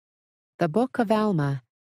The book of Alma,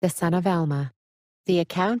 the son of Alma. The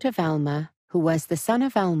account of Alma, who was the son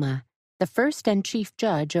of Alma, the first and chief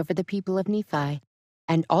judge over the people of Nephi,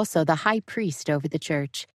 and also the high priest over the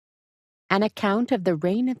church. An account of the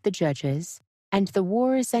reign of the judges, and the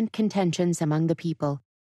wars and contentions among the people.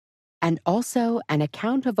 And also an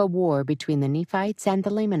account of a war between the Nephites and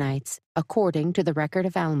the Lamanites, according to the record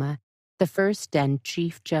of Alma, the first and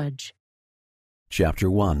chief judge.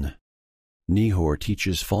 Chapter 1. Nehor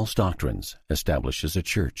teaches false doctrines, establishes a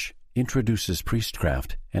church, introduces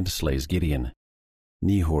priestcraft, and slays Gideon.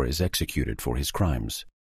 Nehor is executed for his crimes.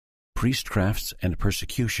 Priestcrafts and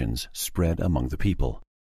persecutions spread among the people.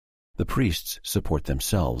 The priests support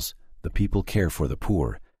themselves, the people care for the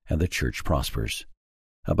poor, and the church prospers.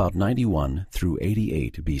 About 91 through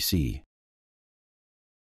 88 B.C.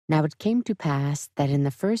 Now it came to pass that in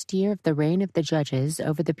the first year of the reign of the judges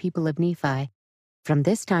over the people of Nephi, from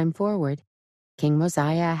this time forward, King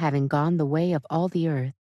Mosiah having gone the way of all the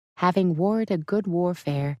earth, having warred a good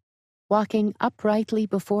warfare, walking uprightly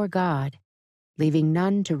before God, leaving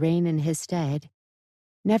none to reign in his stead,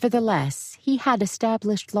 nevertheless he had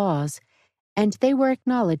established laws, and they were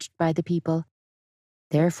acknowledged by the people.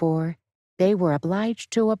 Therefore they were obliged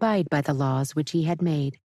to abide by the laws which he had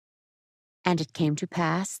made. And it came to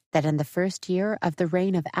pass that in the first year of the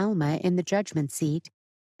reign of Alma in the judgment seat,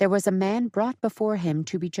 there was a man brought before him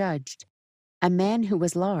to be judged, a man who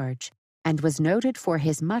was large, and was noted for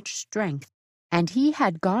his much strength, and he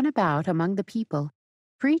had gone about among the people,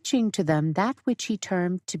 preaching to them that which he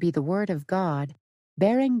termed to be the word of God,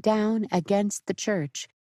 bearing down against the church,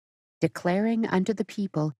 declaring unto the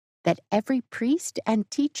people that every priest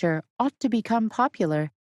and teacher ought to become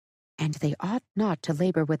popular, and they ought not to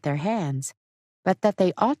labor with their hands, but that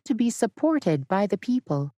they ought to be supported by the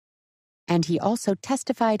people. And he also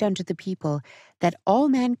testified unto the people that all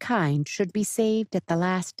mankind should be saved at the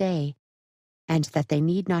last day, and that they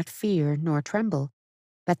need not fear nor tremble,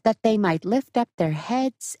 but that they might lift up their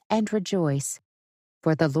heads and rejoice.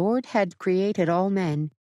 For the Lord had created all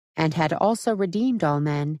men, and had also redeemed all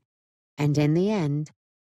men, and in the end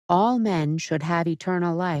all men should have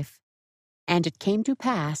eternal life. And it came to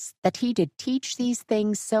pass that he did teach these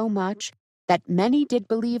things so much that many did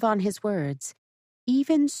believe on his words,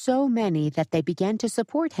 even so many that they began to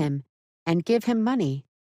support him and give him money.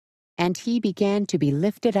 And he began to be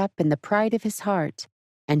lifted up in the pride of his heart,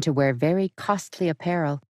 and to wear very costly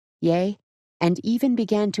apparel, yea, and even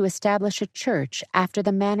began to establish a church after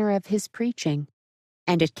the manner of his preaching.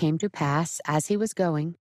 And it came to pass, as he was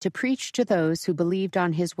going to preach to those who believed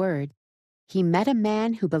on his word, he met a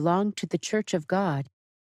man who belonged to the church of God,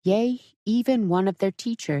 yea, even one of their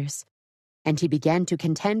teachers. And he began to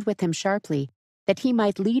contend with him sharply, that he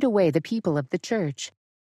might lead away the people of the church.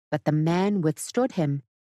 But the man withstood him,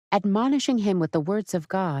 admonishing him with the words of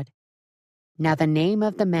God. Now the name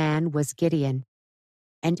of the man was Gideon,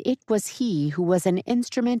 and it was he who was an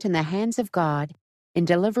instrument in the hands of God in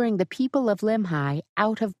delivering the people of Limhi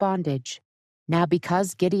out of bondage. Now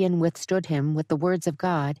because Gideon withstood him with the words of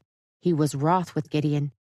God, he was wroth with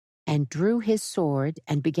Gideon, and drew his sword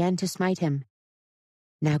and began to smite him.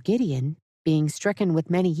 Now Gideon, being stricken with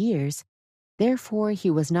many years, therefore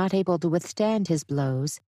he was not able to withstand his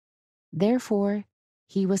blows. Therefore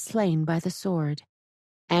he was slain by the sword.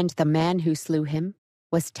 And the man who slew him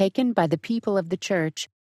was taken by the people of the church,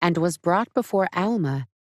 and was brought before Alma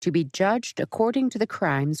to be judged according to the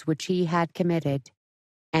crimes which he had committed.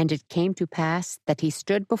 And it came to pass that he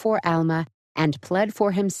stood before Alma, and pled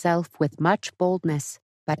for himself with much boldness.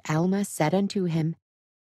 But Alma said unto him,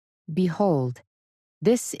 Behold,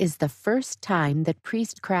 this is the first time that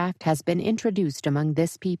priestcraft has been introduced among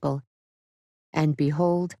this people. And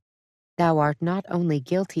behold, thou art not only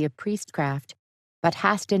guilty of priestcraft, but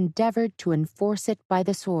hast endeavored to enforce it by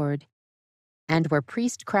the sword. And were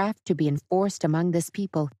priestcraft to be enforced among this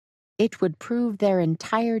people, it would prove their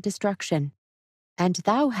entire destruction. And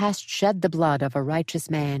thou hast shed the blood of a righteous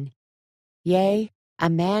man, yea, a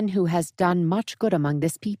man who has done much good among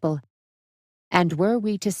this people. And were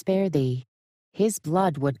we to spare thee, his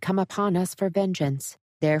blood would come upon us for vengeance.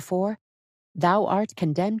 Therefore, thou art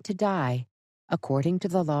condemned to die, according to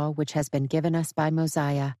the law which has been given us by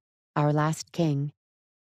Mosiah, our last king.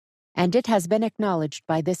 And it has been acknowledged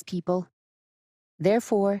by this people.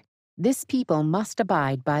 Therefore, this people must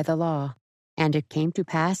abide by the law. And it came to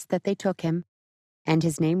pass that they took him, and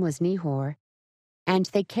his name was Nehor, and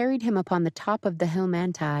they carried him upon the top of the hill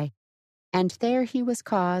Manti, and there he was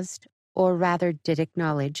caused, or rather did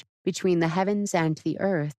acknowledge, between the heavens and the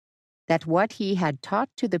earth, that what he had taught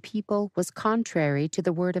to the people was contrary to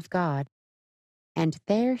the word of God. And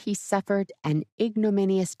there he suffered an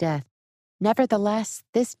ignominious death, Nevertheless,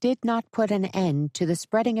 this did not put an end to the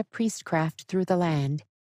spreading of priestcraft through the land,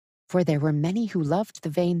 for there were many who loved the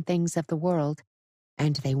vain things of the world,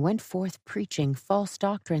 and they went forth preaching false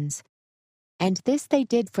doctrines. And this they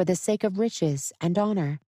did for the sake of riches and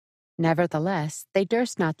honor. Nevertheless, they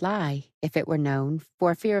durst not lie, if it were known,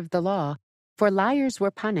 for fear of the law, for liars were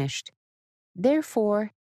punished.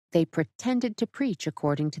 Therefore, they pretended to preach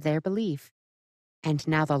according to their belief. And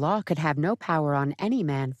now the law could have no power on any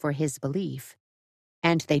man for his belief.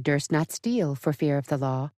 And they durst not steal for fear of the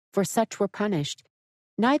law, for such were punished.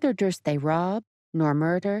 Neither durst they rob, nor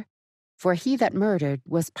murder, for he that murdered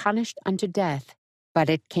was punished unto death. But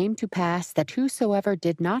it came to pass that whosoever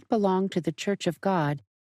did not belong to the church of God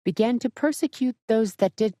began to persecute those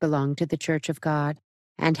that did belong to the church of God,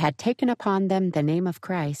 and had taken upon them the name of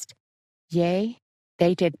Christ. Yea,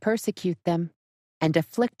 they did persecute them, and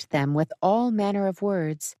afflict them with all manner of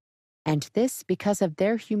words, and this because of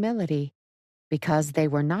their humility, because they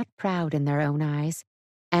were not proud in their own eyes,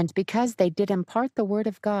 and because they did impart the word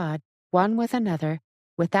of God one with another,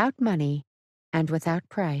 without money and without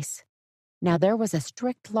price. Now there was a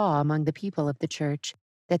strict law among the people of the church,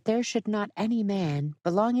 that there should not any man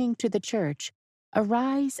belonging to the church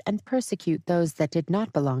arise and persecute those that did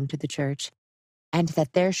not belong to the church, and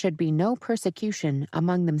that there should be no persecution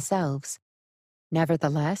among themselves.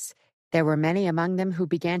 Nevertheless, there were many among them who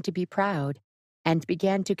began to be proud, and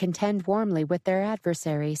began to contend warmly with their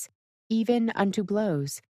adversaries, even unto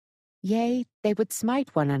blows. Yea, they would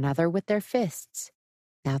smite one another with their fists.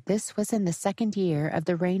 Now this was in the 2nd year of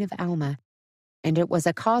the reign of Alma, and it was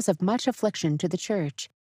a cause of much affliction to the church.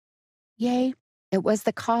 Yea, it was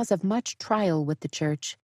the cause of much trial with the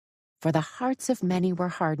church, for the hearts of many were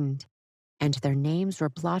hardened, and their names were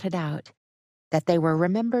blotted out, that they were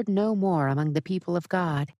remembered no more among the people of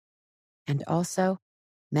God. And also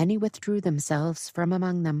many withdrew themselves from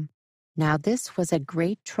among them. Now this was a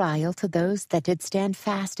great trial to those that did stand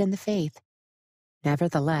fast in the faith.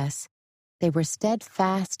 Nevertheless, they were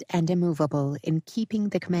steadfast and immovable in keeping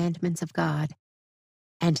the commandments of God.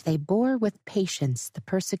 And they bore with patience the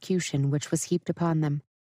persecution which was heaped upon them.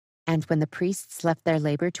 And when the priests left their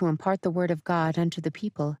labor to impart the word of God unto the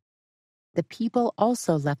people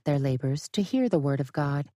also left their labors to hear the word of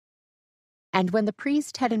God. And when the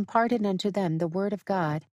priest had imparted unto them the word of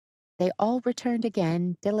God, they all returned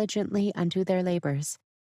again diligently unto their labors.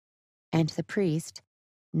 And the priest,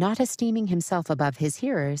 not esteeming himself above his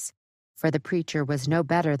hearers, for the preacher was no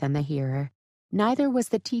better than the hearer, neither was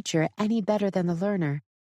the teacher any better than the learner.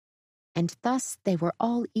 And thus they were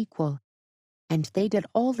all equal, and they did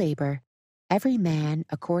all labor, every man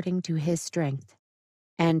according to his strength.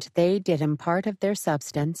 And they did impart of their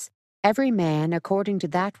substance, every man according to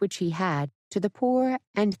that which he had, to the poor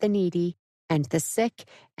and the needy, and the sick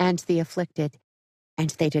and the afflicted. And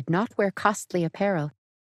they did not wear costly apparel,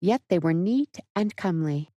 yet they were neat and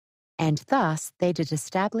comely. And thus they did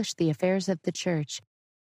establish the affairs of the church.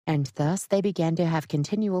 And thus they began to have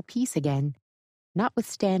continual peace again,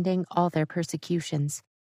 notwithstanding all their persecutions.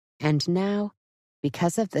 And now,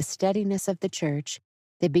 because of the steadiness of the church,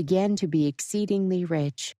 they began to be exceedingly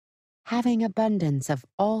rich, having abundance of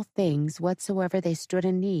all things whatsoever they stood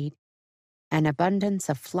in need, an abundance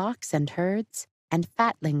of flocks and herds, and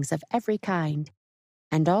fatlings of every kind,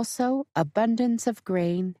 and also abundance of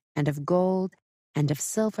grain, and of gold, and of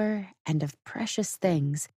silver, and of precious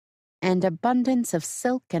things, and abundance of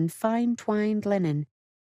silk and fine twined linen,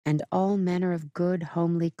 and all manner of good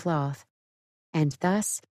homely cloth. And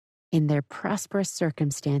thus, in their prosperous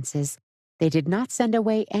circumstances, they did not send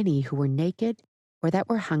away any who were naked, or that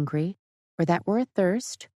were hungry, or that were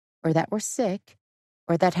athirst, or that were sick,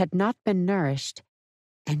 or that had not been nourished.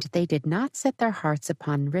 And they did not set their hearts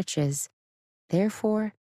upon riches.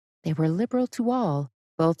 Therefore, they were liberal to all,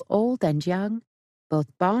 both old and young, both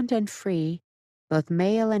bond and free, both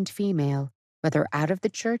male and female, whether out of the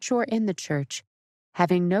church or in the church,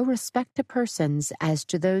 having no respect to persons as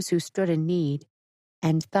to those who stood in need.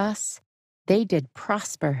 And thus they did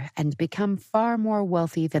prosper and become far more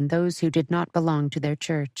wealthy than those who did not belong to their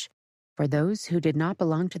church. For those who did not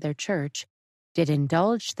belong to their church did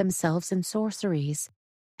indulge themselves in sorceries,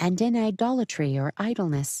 and in idolatry or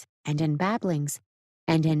idleness, and in babblings,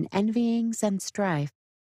 and in envyings and strife,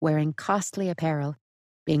 wearing costly apparel,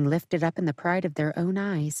 being lifted up in the pride of their own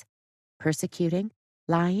eyes, persecuting,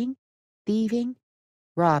 lying, thieving,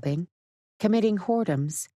 robbing, committing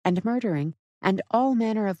whoredoms, and murdering, and all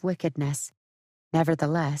manner of wickedness.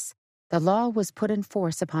 Nevertheless, the law was put in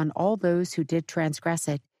force upon all those who did transgress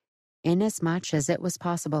it, inasmuch as it was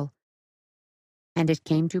possible. And it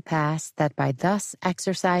came to pass that by thus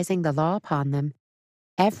exercising the law upon them,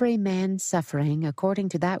 every man suffering according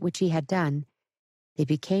to that which he had done, they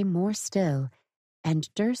became more still,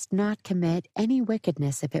 and durst not commit any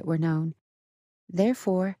wickedness if it were known.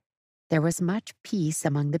 Therefore there was much peace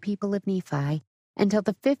among the people of Nephi until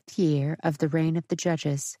the 5th year of the reign of the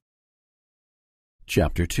judges.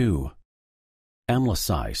 Chapter 2.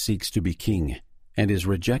 Amlici seeks to be king, and is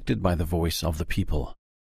rejected by the voice of the people.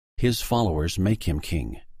 His followers make him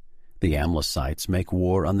king. The Amlicites make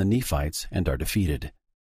war on the Nephites and are defeated.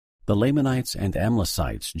 The Lamanites and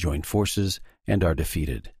Amlicites join forces and are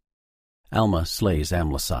defeated. Alma slays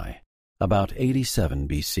Amlici, about 87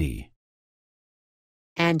 B.C.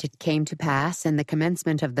 And it came to pass in the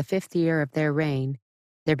commencement of the 5th year of their reign,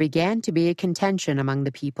 there began to be a contention among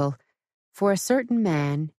the people, for a certain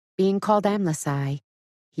man, being called Amlici,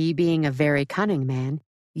 he being a very cunning man,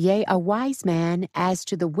 yea, a wise man as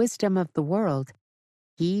to the wisdom of the world,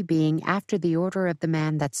 he being after the order of the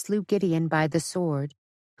man that slew Gideon by the sword,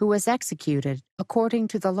 who was executed according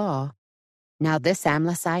to the law. Now this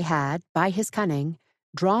Amlici had, by his cunning,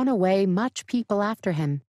 drawn away much people after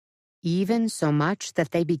him, even so much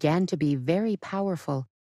that they began to be very powerful,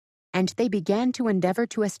 and they began to endeavor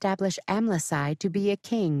to establish Amlici to be a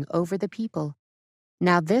king over the people.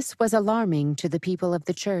 Now this was alarming to the people of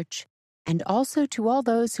the church, and also to all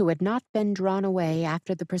those who had not been drawn away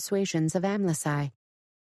after the persuasions of Amlici.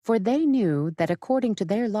 For they knew that according to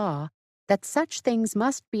their law, that such things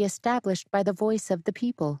must be established by the voice of the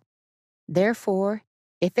people. Therefore,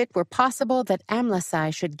 if it were possible that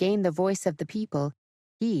Amlici should gain the voice of the people,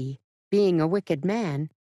 he, being a wicked man,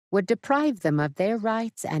 would deprive them of their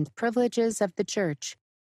rights and privileges of the church,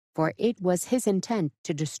 for it was his intent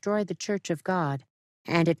to destroy the church of God.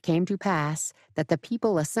 And it came to pass that the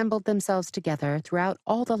people assembled themselves together throughout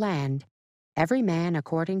all the land, every man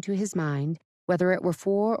according to his mind, whether it were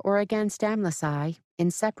for or against Amlici, in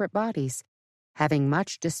separate bodies, having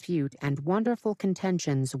much dispute and wonderful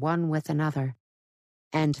contentions one with another.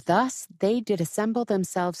 And thus they did assemble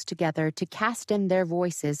themselves together to cast in their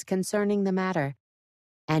voices concerning the matter,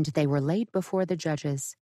 and they were laid before the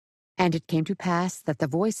judges. And it came to pass that the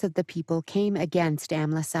voice of the people came against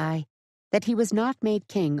Amlici, that he was not made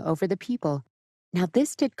king over the people. Now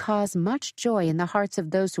this did cause much joy in the hearts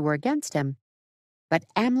of those who were against him. But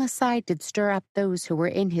Amlici did stir up those who were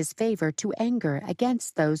in his favor to anger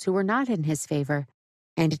against those who were not in his favor.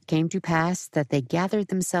 And it came to pass that they gathered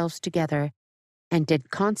themselves together, and did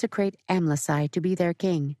consecrate Amlici to be their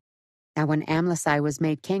king. Now when Amlici was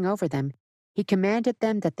made king over them, he commanded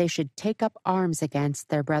them that they should take up arms against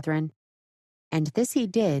their brethren. And this he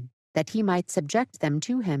did, that he might subject them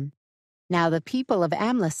to him. Now the people of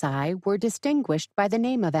Amlici were distinguished by the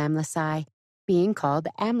name of Amlici, being called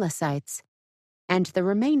Amlicites, and the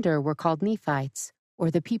remainder were called Nephites,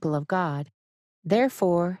 or the people of God.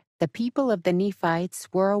 Therefore the people of the Nephites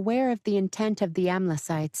were aware of the intent of the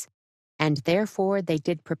Amlicites, and therefore they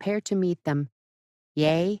did prepare to meet them.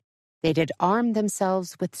 Yea, they did arm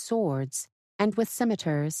themselves with swords, and with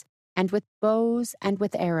scimitars, and with bows, and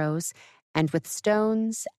with arrows, and with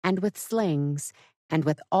stones, and with slings, and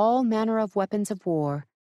with all manner of weapons of war,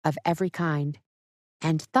 of every kind.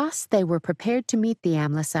 And thus they were prepared to meet the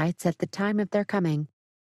Amlicites at the time of their coming.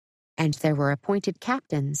 And there were appointed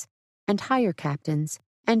captains, and higher captains,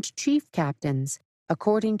 and chief captains,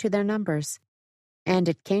 according to their numbers. And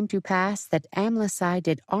it came to pass that Amlici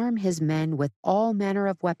did arm his men with all manner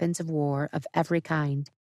of weapons of war of every kind.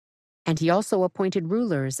 And he also appointed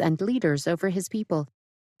rulers and leaders over his people,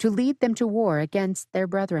 to lead them to war against their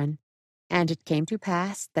brethren. And it came to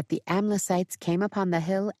pass that the Amlicites came upon the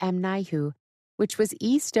hill Amnihu, which was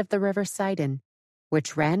east of the river Sidon,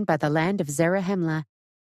 which ran by the land of Zarahemla,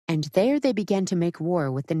 and there they began to make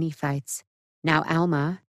war with the Nephites. Now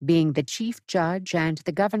Alma, being the chief judge and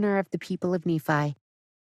the governor of the people of Nephi,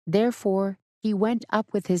 therefore he went up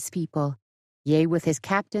with his people, yea, with his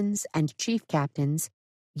captains and chief captains,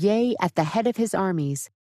 yea, at the head of his armies,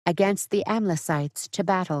 against the Amlicites to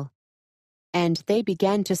battle. And they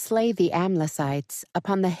began to slay the Amlicites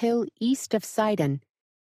upon the hill east of Sidon.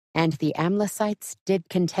 And the Amlicites did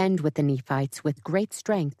contend with the Nephites with great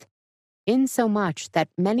strength, insomuch that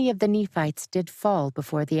many of the Nephites did fall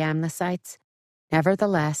before the Amlicites.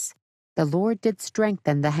 Nevertheless, the Lord did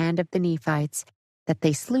strengthen the hand of the Nephites, that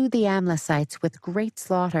they slew the Amlicites with great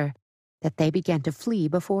slaughter, that they began to flee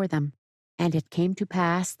before them. And it came to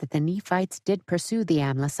pass that the Nephites did pursue the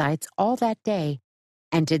Amlicites all that day,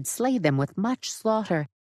 and did slay them with much slaughter,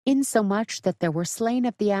 insomuch that there were slain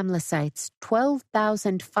of the Amlicites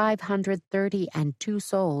 12,532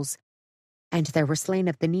 souls, and there were slain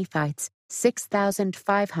of the Nephites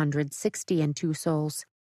 6,562 souls.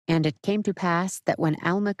 And it came to pass that when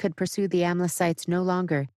Alma could pursue the Amlicites no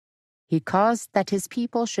longer, he caused that his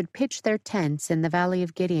people should pitch their tents in the valley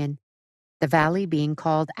of Gideon, the valley being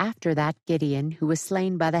called after that Gideon who was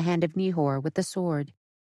slain by the hand of Nehor with the sword.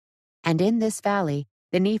 And in this valley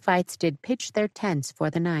the Nephites did pitch their tents for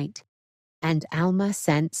the night. And Alma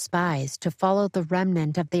sent spies to follow the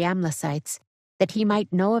remnant of the Amlicites, that he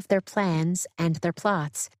might know of their plans and their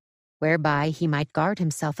plots, whereby he might guard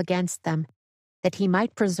himself against them, that he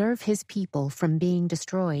might preserve his people from being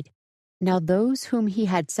destroyed. Now those whom he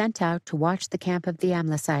had sent out to watch the camp of the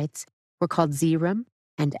Amlicites were called Zeram,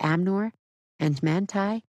 and Amnor, and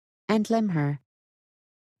Manti, and Limher.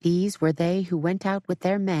 These were they who went out with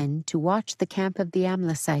their men to watch the camp of the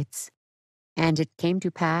Amlicites. And it came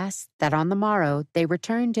to pass that on the morrow they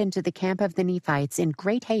returned into the camp of the Nephites in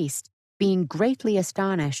great haste, being greatly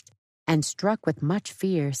astonished, and struck with much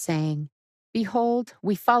fear, saying, Behold,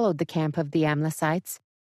 we followed the camp of the Amlicites,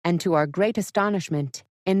 and to our great astonishment,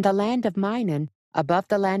 in the land of Minon, above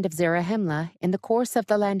the land of Zarahemla, in the course of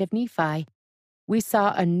the land of Nephi, we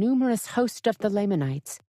saw a numerous host of the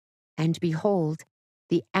Lamanites. And behold,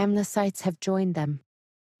 the Amlicites have joined them,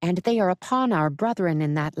 and they are upon our brethren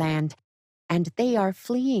in that land, and they are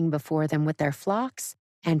fleeing before them with their flocks,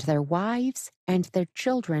 and their wives, and their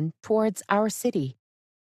children towards our city.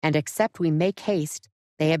 And except we make haste,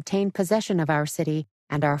 they obtain possession of our city,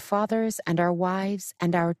 and our fathers, and our wives,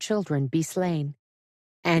 and our children be slain.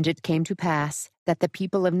 And it came to pass that the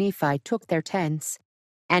people of Nephi took their tents,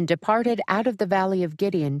 and departed out of the valley of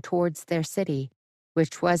Gideon towards their city,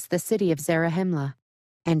 which was the city of Zarahemla.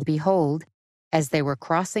 And behold, as they were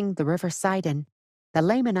crossing the river Sidon, the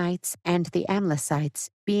Lamanites and the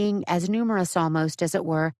Amlicites, being as numerous almost, as it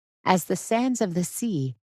were, as the sands of the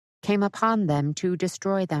sea, came upon them to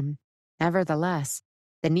destroy them. Nevertheless,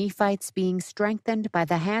 the Nephites being strengthened by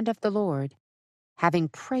the hand of the Lord, having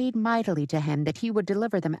prayed mightily to him that he would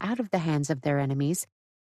deliver them out of the hands of their enemies,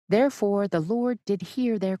 therefore the Lord did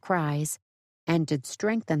hear their cries, and did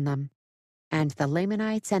strengthen them. And the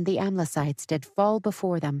Lamanites and the Amlicites did fall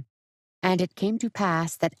before them. And it came to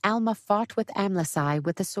pass that Alma fought with Amlici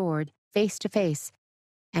with the sword, face to face,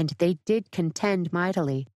 and they did contend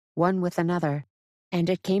mightily, one with another. And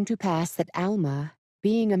it came to pass that Alma,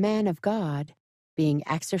 being a man of God, being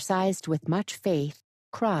exercised with much faith,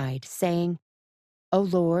 cried, saying, O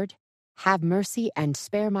Lord, have mercy and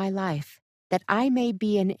spare my life, that I may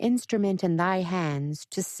be an instrument in thy hands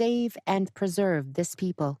to save and preserve this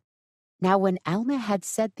people. Now when Alma had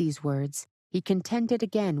said these words, he contended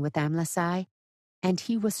again with Amlici, and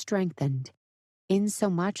he was strengthened,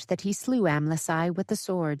 insomuch that he slew Amlici with the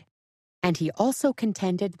sword. And he also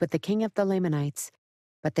contended with the king of the Lamanites.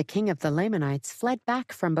 But the king of the Lamanites fled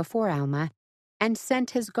back from before Alma, and sent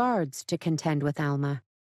his guards to contend with Alma.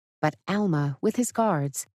 But Alma, with his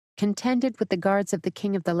guards, contended with the guards of the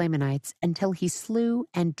king of the Lamanites until he slew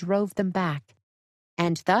and drove them back.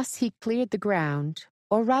 And thus he cleared the ground,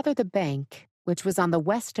 or rather the bank, which was on the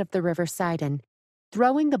west of the river Sidon,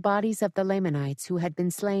 throwing the bodies of the Lamanites who had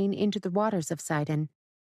been slain into the waters of Sidon,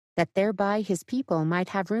 that thereby his people might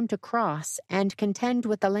have room to cross and contend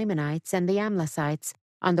with the Lamanites and the Amlicites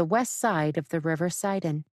on the west side of the river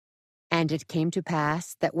Sidon. And it came to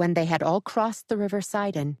pass that when they had all crossed the river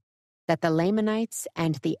Sidon, that the Lamanites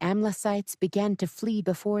and the Amlicites began to flee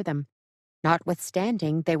before them,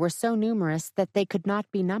 notwithstanding they were so numerous that they could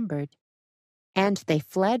not be numbered. And they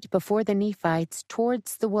fled before the Nephites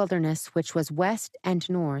towards the wilderness which was west and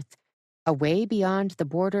north, away beyond the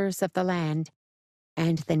borders of the land.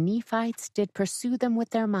 And the Nephites did pursue them with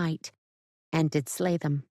their might, and did slay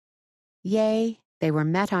them. Yea, they were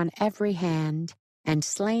met on every hand, and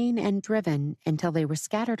slain and driven until they were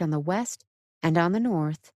scattered on the west and on the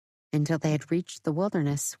north, until they had reached the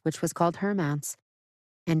wilderness which was called Hermounts.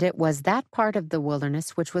 And it was that part of the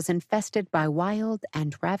wilderness which was infested by wild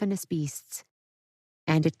and ravenous beasts.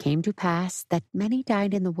 And it came to pass that many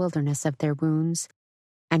died in the wilderness of their wounds,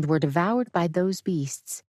 and were devoured by those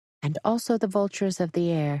beasts, and also the vultures of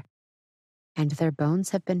the air. And their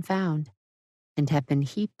bones have been found, and have been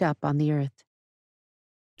heaped up on the earth.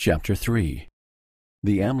 Chapter 3.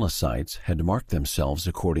 The Amlicites had marked themselves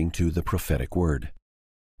according to the prophetic word.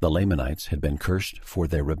 The Lamanites had been cursed for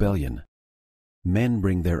their rebellion. Men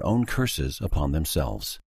bring their own curses upon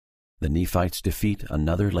themselves. The Nephites defeat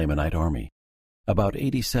another Lamanite army, about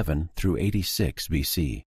 87 through 86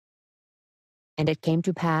 B.C. And it came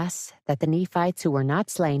to pass that the Nephites who were not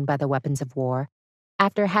slain by the weapons of war,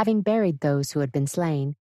 after having buried those who had been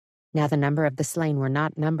slain, now the number of the slain were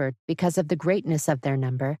not numbered because of the greatness of their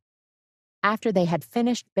number, after they had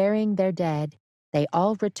finished burying their dead, they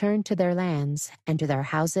all returned to their lands and to their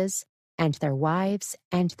houses and their wives,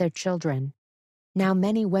 and their children. Now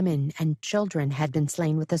many women and children had been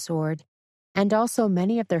slain with the sword, and also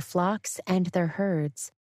many of their flocks and their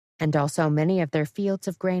herds, and also many of their fields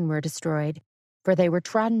of grain were destroyed, for they were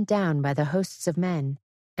trodden down by the hosts of men.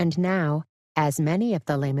 And now, as many of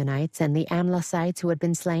the Lamanites and the Amlicites who had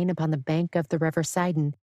been slain upon the bank of the river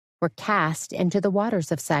Sidon were cast into the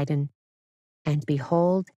waters of Sidon. And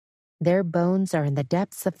behold, their bones are in the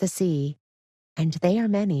depths of the sea, and they are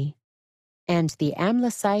many. And the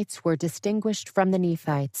Amlicites were distinguished from the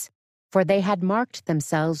Nephites, for they had marked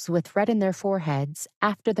themselves with red in their foreheads,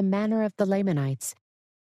 after the manner of the Lamanites.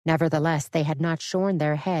 Nevertheless, they had not shorn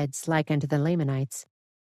their heads like unto the Lamanites.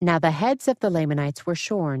 Now the heads of the Lamanites were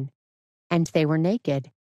shorn, and they were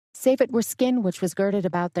naked, save it were skin which was girded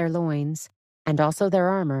about their loins, and also their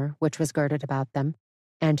armor which was girded about them,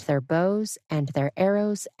 and their bows, and their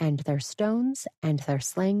arrows, and their stones, and their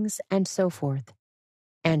slings, and so forth.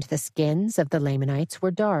 And the skins of the Lamanites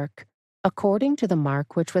were dark, according to the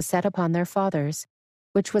mark which was set upon their fathers,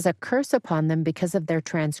 which was a curse upon them because of their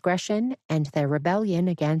transgression and their rebellion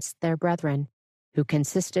against their brethren, who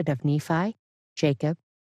consisted of Nephi, Jacob,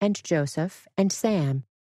 and Joseph, and Sam,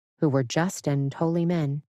 who were just and holy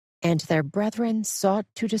men. And their brethren sought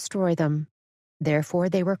to destroy them. Therefore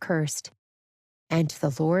they were cursed. And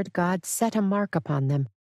the Lord God set a mark upon them,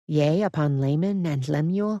 yea, upon Laman and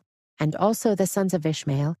Lemuel, and also the sons of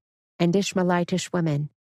Ishmael, and Ishmaelitish women.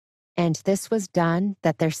 And this was done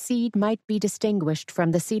that their seed might be distinguished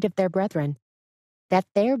from the seed of their brethren, that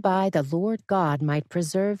thereby the Lord God might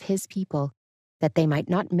preserve his people, that they might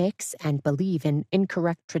not mix and believe in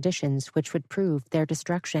incorrect traditions which would prove their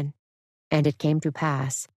destruction. And it came to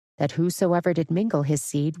pass that whosoever did mingle his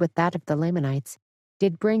seed with that of the Lamanites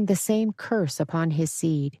did bring the same curse upon his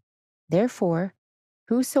seed. Therefore,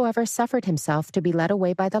 whosoever suffered himself to be led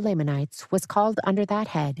away by the Lamanites was called under that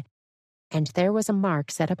head, and there was a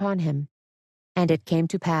mark set upon him. And it came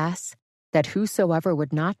to pass that whosoever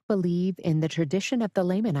would not believe in the tradition of the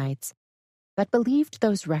Lamanites, but believed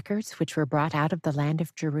those records which were brought out of the land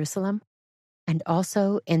of Jerusalem, and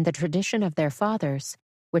also in the tradition of their fathers,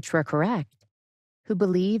 which were correct, who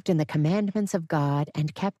believed in the commandments of God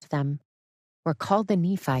and kept them, were called the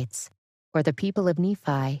Nephites, or the people of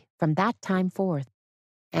Nephi, from that time forth.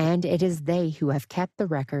 And it is they who have kept the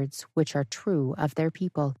records which are true of their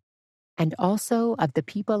people, and also of the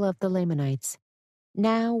people of the Lamanites.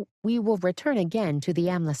 Now we will return again to the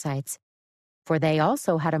Amlicites, for they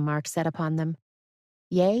also had a mark set upon them.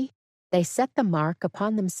 Yea, they set the mark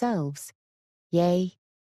upon themselves, yea,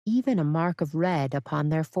 even a mark of red upon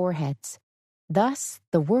their foreheads. Thus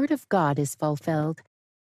the word of God is fulfilled,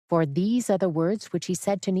 for these are the words which he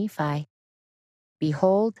said to Nephi.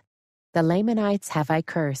 Behold, the Lamanites have I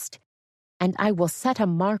cursed, and I will set a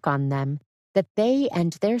mark on them, that they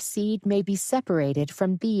and their seed may be separated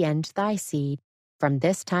from thee and thy seed, from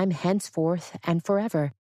this time henceforth and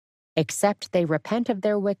forever, except they repent of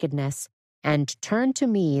their wickedness, and turn to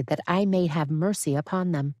me that I may have mercy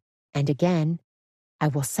upon them. And again, I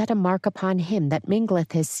will set a mark upon him that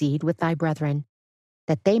mingleth his seed with thy brethren,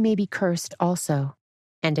 that they may be cursed also.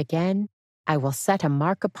 And again, I will set a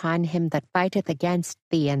mark upon him that fighteth against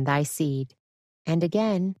thee and thy seed. And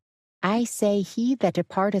again, I say he that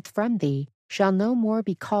departeth from thee shall no more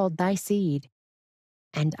be called thy seed.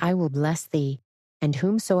 And I will bless thee, and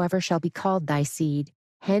whomsoever shall be called thy seed,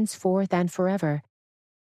 henceforth and forever.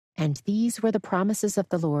 And these were the promises of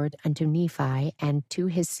the Lord unto Nephi and to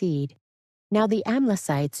his seed. Now the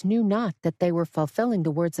Amlicites knew not that they were fulfilling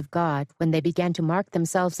the words of God when they began to mark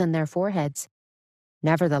themselves in their foreheads.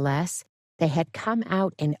 Nevertheless, they had come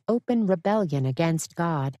out in open rebellion against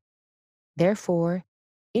God. Therefore,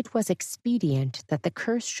 it was expedient that the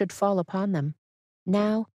curse should fall upon them.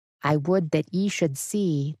 Now, I would that ye should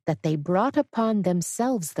see that they brought upon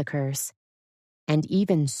themselves the curse. And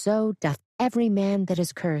even so doth every man that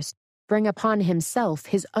is cursed bring upon himself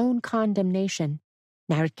his own condemnation.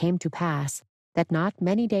 Now it came to pass that not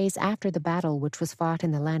many days after the battle which was fought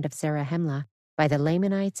in the land of Zarahemla by the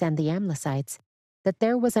Lamanites and the Amlicites, that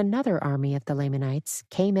there was another army of the Lamanites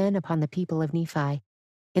came in upon the people of Nephi,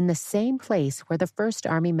 in the same place where the first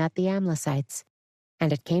army met the Amlicites.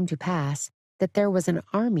 And it came to pass that there was an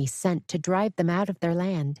army sent to drive them out of their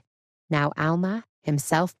land. Now Alma,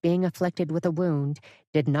 himself being afflicted with a wound,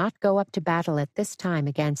 did not go up to battle at this time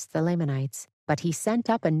against the Lamanites, but he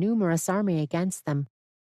sent up a numerous army against them.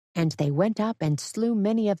 And they went up and slew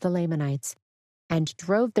many of the Lamanites, and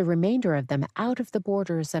drove the remainder of them out of the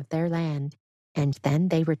borders of their land. And then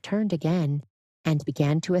they returned again, and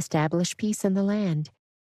began to establish peace in the land,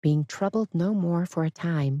 being troubled no more for a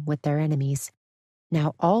time with their enemies.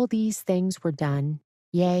 Now all these things were done,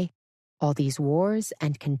 yea, All these wars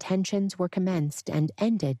and contentions were commenced and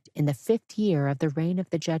ended in the 5th year of the reign of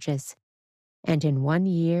the judges. And in 1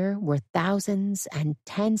 year were thousands and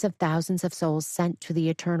tens of thousands of souls sent to the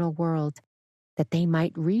eternal world, that they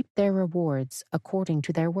might reap their rewards according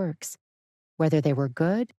to their works, whether they were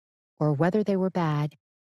good or whether they were bad,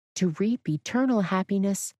 to reap eternal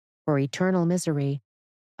happiness or eternal misery,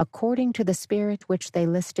 according to the spirit which they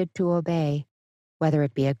listed to obey, whether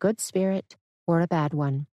it be a good spirit or a bad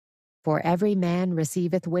one. For every man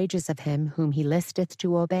receiveth wages of him whom he listeth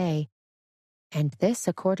to obey, and this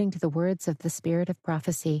according to the words of the spirit of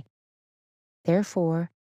prophecy. Therefore,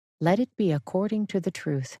 let it be according to the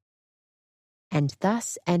truth. And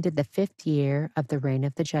thus ended the 5th year of the reign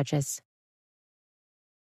of the judges.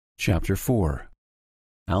 Chapter 4.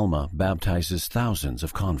 Alma baptizes thousands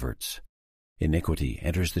of converts. Iniquity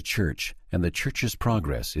enters the church, and the church's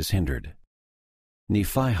progress is hindered.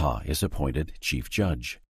 Nephihah is appointed chief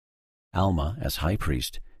judge. Alma, as high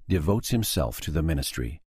priest, devotes himself to the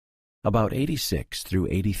ministry. About 86 through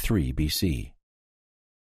 83 B.C.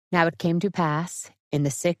 Now it came to pass, in the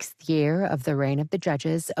 6th year of the reign of the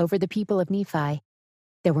judges over the people of Nephi,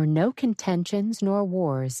 there were no contentions nor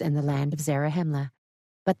wars in the land of Zarahemla,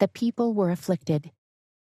 but the people were afflicted,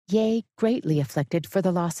 yea, greatly afflicted for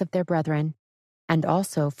the loss of their brethren, and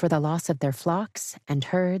also for the loss of their flocks and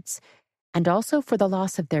herds, and also for the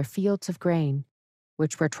loss of their fields of grain,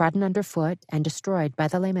 which were trodden under foot and destroyed by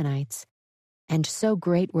the Lamanites. And so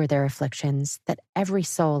great were their afflictions that every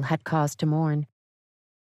soul had cause to mourn.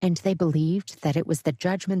 And they believed that it was the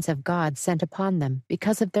judgments of God sent upon them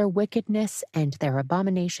because of their wickedness and their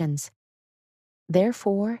abominations.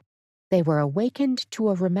 Therefore, they were awakened to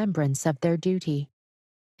a remembrance of their duty,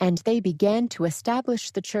 and they began to establish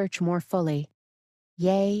the church more fully.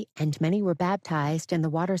 Yea, and many were baptized in the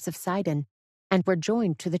waters of Sidon, and were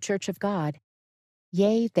joined to the church of God.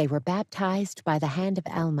 Yea, they were baptized by the hand of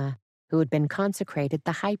Alma, who had been consecrated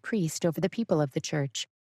the high priest over the people of the church,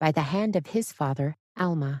 by the hand of his father,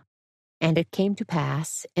 Alma. And it came to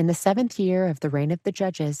pass, in the 7th year of the reign of the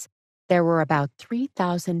judges, there were about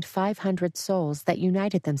 3,500 souls that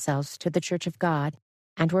united themselves to the church of God,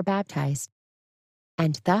 and were baptized.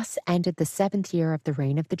 And thus ended the 7th year of the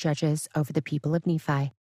reign of the judges over the people of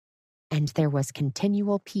Nephi. And there was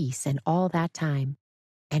continual peace in all that time.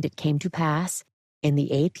 And it came to pass, in the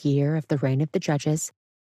 8th year of the reign of the judges,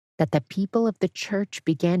 that the people of the church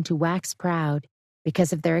began to wax proud,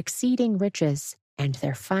 because of their exceeding riches, and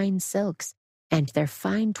their fine silks, and their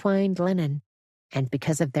fine twined linen, and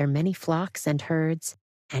because of their many flocks and herds,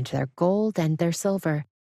 and their gold and their silver,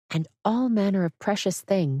 and all manner of precious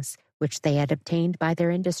things which they had obtained by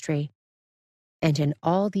their industry. And in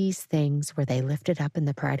all these things were they lifted up in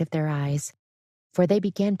the pride of their eyes, for they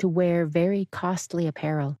began to wear very costly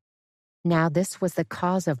apparel. Now this was the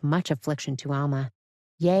cause of much affliction to Alma,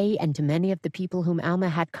 yea, and to many of the people whom Alma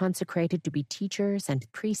had consecrated to be teachers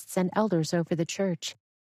and priests and elders over the church.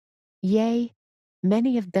 Yea,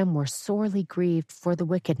 many of them were sorely grieved for the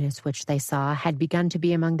wickedness which they saw had begun to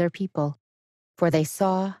be among their people. For they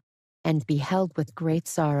saw and beheld with great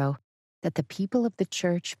sorrow that the people of the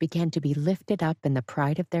church began to be lifted up in the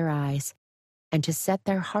pride of their eyes, and to set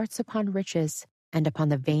their hearts upon riches and upon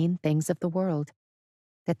the vain things of the world,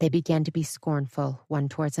 that they began to be scornful one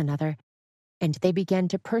towards another, and they began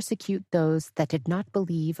to persecute those that did not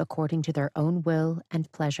believe according to their own will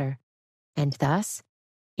and pleasure. And thus,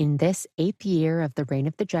 in this 8th year of the reign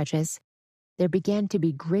of the judges, there began to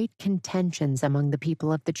be great contentions among the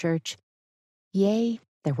people of the church. Yea,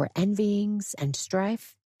 there were envyings and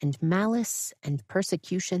strife, and malice, and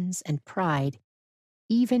persecutions, and pride,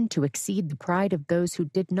 even to exceed the pride of those who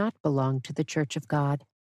did not belong to the church of God.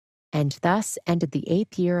 And thus ended the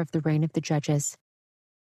 8th year of the reign of the judges.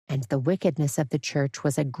 And the wickedness of the church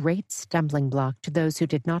was a great stumbling block to those who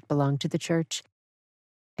did not belong to the church.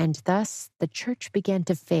 And thus the church began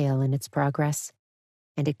to fail in its progress.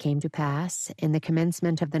 And it came to pass, in the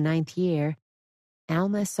commencement of the 9th year,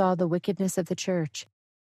 Alma saw the wickedness of the church,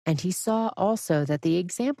 and he saw also that the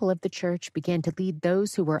example of the church began to lead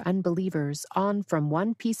those who were unbelievers on from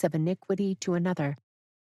one piece of iniquity to another,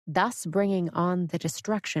 thus bringing on the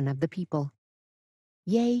destruction of the people.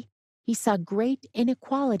 Yea, he saw great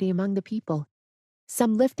inequality among the people,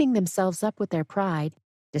 some lifting themselves up with their pride,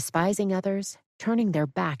 despising others, turning their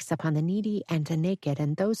backs upon the needy and the naked,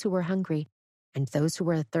 and those who were hungry, and those who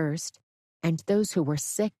were athirst, and those who were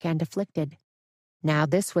sick and afflicted. Now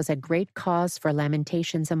this was a great cause for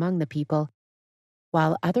lamentations among the people,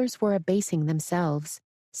 while others were abasing themselves,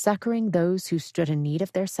 succoring those who stood in need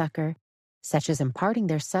of their succor, such as imparting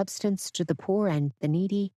their substance to the poor and the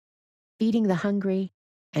needy, feeding the hungry,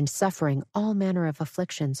 and suffering all manner of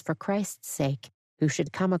afflictions for Christ's sake, who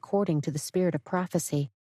should come according to the spirit of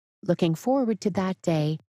prophecy, looking forward to that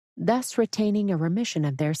day, thus retaining a remission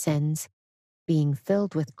of their sins, being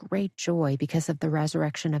filled with great joy because of the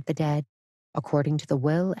resurrection of the dead, according to the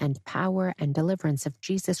will and power and deliverance of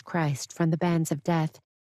Jesus Christ from the bands of death.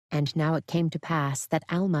 And now it came to pass that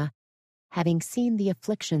Alma, having seen the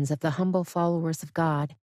afflictions of the humble followers of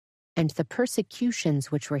God, and the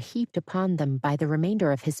persecutions which were heaped upon them by the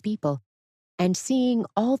remainder of his people, and seeing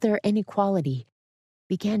all their inequality,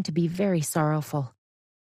 began to be very sorrowful.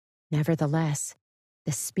 Nevertheless,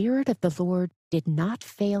 the Spirit of the Lord did not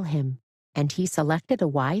fail him, and he selected a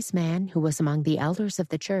wise man who was among the elders of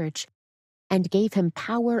the church, and gave him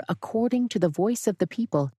power according to the voice of the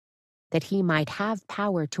people, that he might have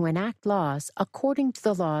power to enact laws according to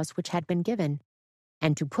the laws which had been given,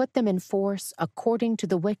 and to put them in force according to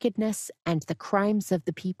the wickedness and the crimes of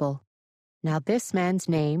the people. Now this man's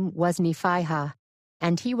name was Nephihah,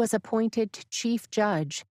 and he was appointed chief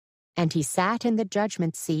judge, and he sat in the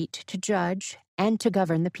judgment seat to judge and to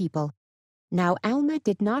govern the people. Now Alma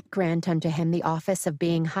did not grant unto him the office of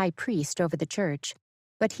being high priest over the church,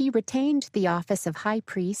 but he retained the office of high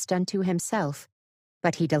priest unto himself.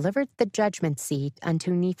 But he delivered the judgment seat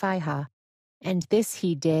unto Nephihah, and this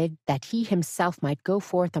he did that he himself might go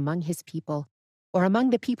forth among his people, or among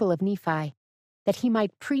the people of Nephi, that he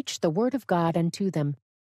might preach the word of God unto them,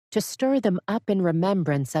 to stir them up in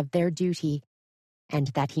remembrance of their duty, and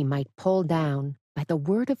that he might pull down, by the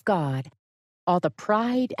word of God, all the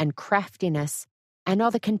pride and craftiness, and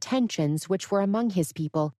all the contentions which were among his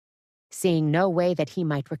people, seeing no way that he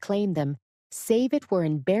might reclaim them, save it were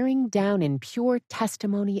in bearing down in pure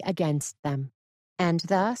testimony against them. And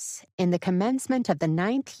thus, in the commencement of the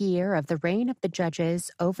 9th year of the reign of the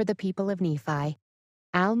judges over the people of Nephi,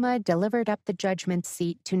 Alma delivered up the judgment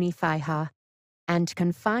seat to Nephihah, and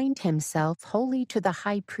confined himself wholly to the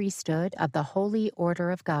high priesthood of the holy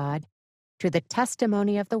order of God, to the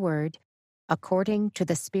testimony of the word, according to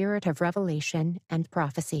the spirit of revelation and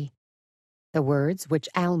prophecy. The words which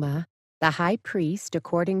Alma, the high priest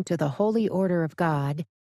according to the holy order of God,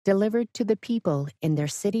 delivered to the people in their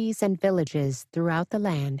cities and villages throughout the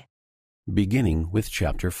land. Beginning with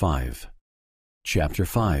Chapter 5. Chapter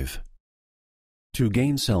 5. To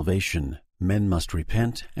gain salvation, men must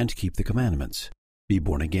repent and keep the commandments, be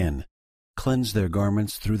born again, cleanse their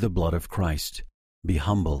garments through the blood of Christ, be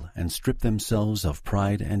humble and strip themselves of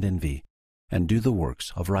pride and envy, and do the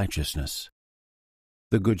works of righteousness.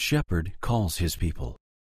 The Good Shepherd calls his people.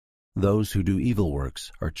 Those who do evil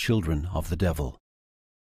works are children of the devil.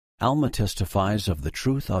 Alma testifies of the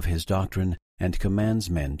truth of his doctrine and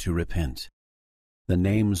commands men to repent. The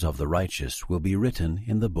names of the righteous will be written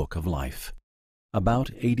in the book of life.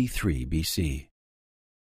 About 83 B.C.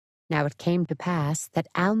 Now it came to pass that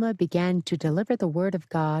Alma began to deliver the word of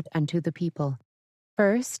God unto the people,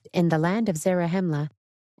 first in the land of Zarahemla,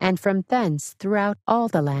 and from thence throughout all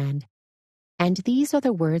the land. And these are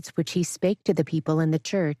the words which he spake to the people in the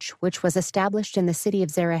church, which was established in the city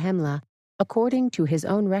of Zarahemla, according to his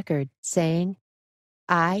own record, saying,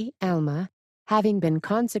 I, Alma, having been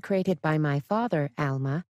consecrated by my father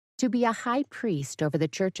Alma, to be a high priest over the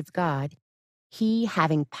church of God, he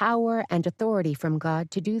having power and authority from God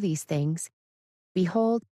to do these things,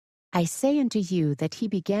 behold, I say unto you that he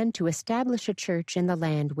began to establish a church in the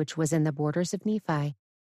land which was in the borders of Nephi,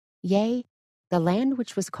 yea, the land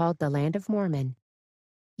which was called the land of Mormon.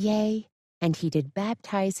 Yea, and he did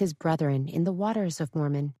baptize his brethren in the waters of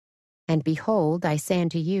Mormon. And behold, I say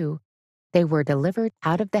unto you, they were delivered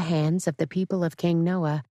out of the hands of the people of King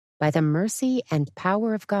Noah by the mercy and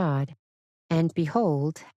power of God. And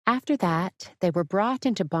behold, after that they were brought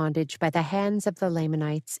into bondage by the hands of the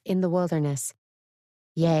Lamanites in the wilderness.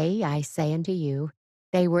 Yea, I say unto you,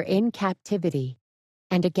 they were in captivity.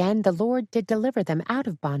 And again the Lord did deliver them out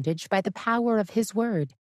of bondage by the power of his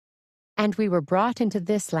word. And we were brought into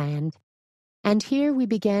this land, and here we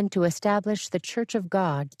began to establish the church of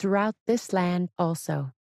God throughout this land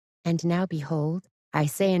also. And now behold, I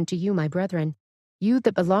say unto you, my brethren, you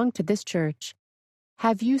that belong to this church,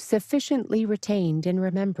 have you sufficiently retained in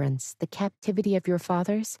remembrance the captivity of your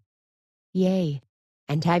fathers? Yea,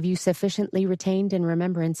 and have you sufficiently retained in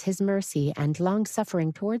remembrance his mercy and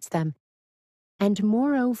long-suffering towards them? And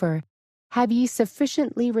moreover, have ye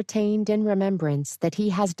sufficiently retained in remembrance that he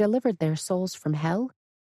has delivered their souls from hell?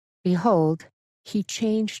 Behold, he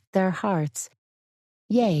changed their hearts.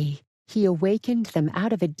 Yea, he awakened them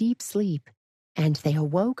out of a deep sleep, and they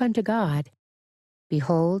awoke unto God.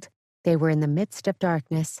 Behold, they were in the midst of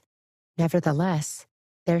darkness. Nevertheless,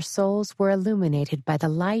 their souls were illuminated by the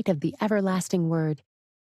light of the everlasting word.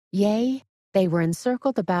 Yea, They were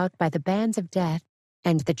encircled about by the bands of death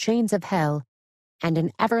and the chains of hell, and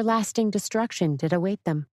an everlasting destruction did await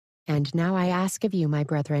them. And now I ask of you, my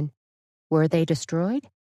brethren, were they destroyed?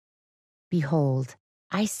 Behold,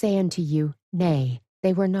 I say unto you, nay,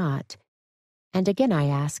 they were not. And again I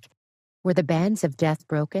ask, were the bands of death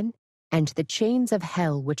broken, and the chains of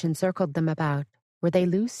hell which encircled them about, were they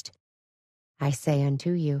loosed? I say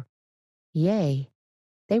unto you, yea,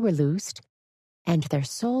 they were loosed, and their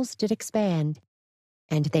souls did expand,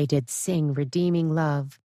 and they did sing redeeming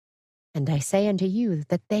love. And I say unto you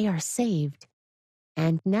that they are saved.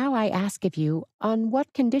 And now I ask of you, on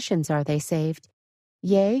what conditions are they saved?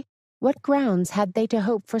 Yea, what grounds had they to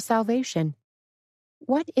hope for salvation?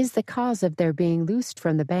 What is the cause of their being loosed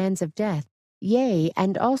from the bands of death, yea,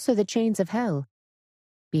 and also the chains of hell?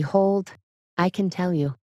 Behold, I can tell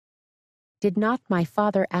you. Did not my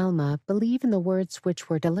father Alma believe in the words which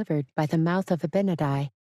were delivered by the mouth of Abinadi?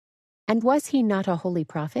 And was he not a holy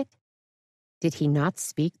prophet? Did he not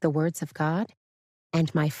speak the words of God?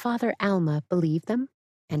 And my father Alma believed them,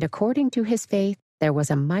 and according to his faith there was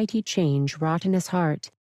a mighty change wrought in his heart.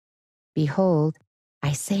 Behold,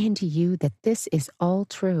 I say unto you that this is all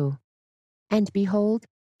true. And behold,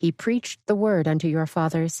 he preached the word unto your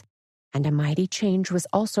fathers, and a mighty change was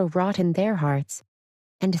also wrought in their hearts.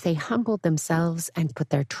 And they humbled themselves and put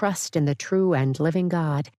their trust in the true and living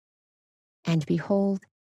God. And behold,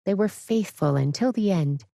 they were faithful until the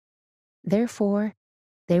end. Therefore,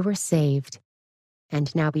 they were saved.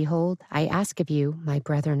 And now behold, I ask of you, my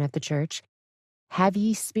brethren of the church, have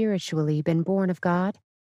ye spiritually been born of God?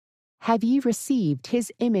 Have ye received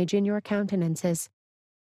his image in your countenances?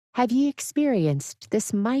 Have ye experienced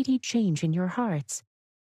this mighty change in your hearts?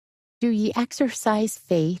 Do ye exercise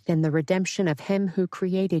faith in the redemption of him who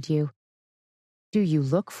created you? Do you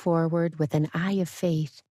look forward with an eye of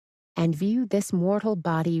faith, and view this mortal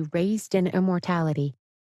body raised in immortality,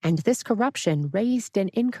 and this corruption raised in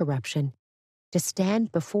incorruption, to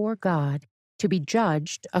stand before God, to be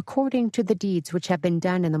judged according to the deeds which have been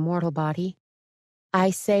done in the mortal body? I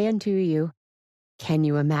say unto you, can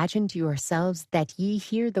you imagine to yourselves that ye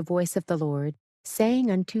hear the voice of the Lord, saying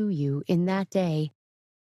unto you in that day,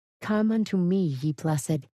 come unto me, ye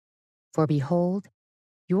blessed, for behold,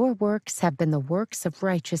 your works have been the works of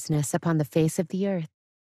righteousness upon the face of the earth.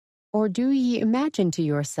 Or do ye imagine to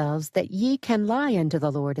yourselves that ye can lie unto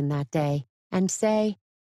the Lord in that day, and say,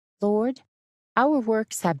 Lord, our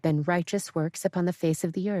works have been righteous works upon the face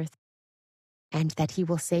of the earth, and that he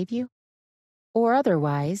will save you? Or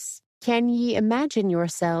otherwise, can ye imagine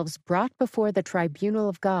yourselves brought before the tribunal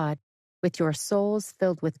of God, with your souls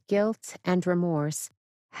filled with guilt and remorse,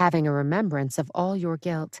 having a remembrance of all your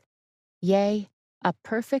guilt, yea, a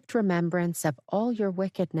perfect remembrance of all your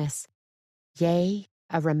wickedness, yea,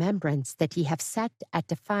 a remembrance that ye have set at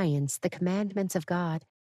defiance the commandments of God?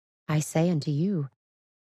 I say unto you,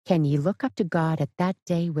 can ye look up to God at that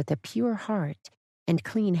day with a pure heart and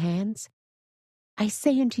clean hands? I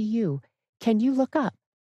say unto you, can you look up,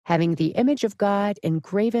 having the image of God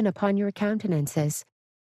engraven upon your countenances?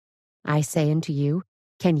 I say unto you,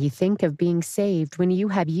 can ye think of being saved when you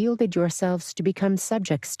have yielded yourselves to become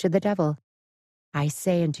subjects to the devil? I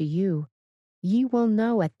say unto you, ye will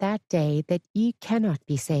know at that day that ye cannot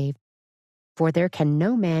be saved. For there can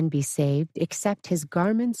no man be saved except his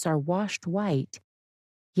garments are washed white.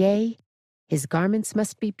 Yea, his garments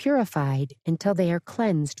must be purified until they are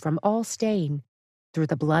cleansed from all stain, through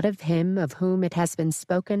the blood of him of whom it has been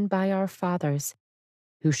spoken by our fathers,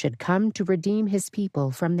 who should come to redeem his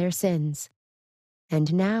people from their sins.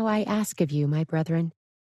 And now I ask of you, my brethren,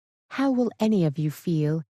 how will any of you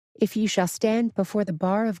feel if ye shall stand before the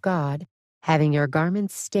bar of God, having your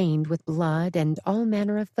garments stained with blood and all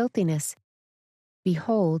manner of filthiness?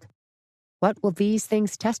 Behold, what will these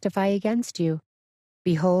things testify against you?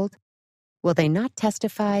 Behold, will they not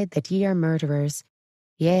testify that ye are murderers,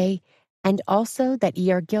 yea, and also that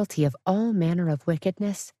ye are guilty of all manner of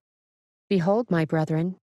wickedness? Behold, my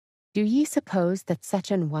brethren, do ye suppose that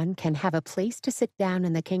such an one can have a place to sit down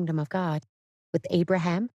in the kingdom of God, with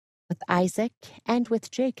Abraham, with Isaac, and with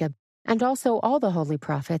Jacob, and also all the holy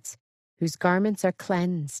prophets, whose garments are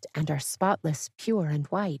cleansed and are spotless, pure, and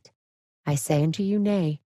white? I say unto you,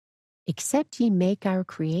 nay, except ye make our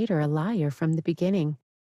Creator a liar from the beginning,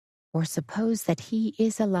 or suppose that he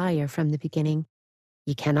is a liar from the beginning,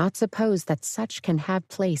 ye cannot suppose that such can have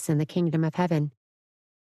place in the kingdom of heaven.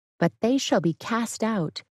 But they shall be cast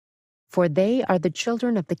out, for they are the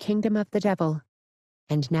children of the kingdom of the devil.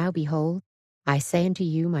 And now behold, I say unto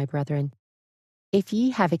you, my brethren, if ye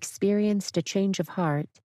have experienced a change of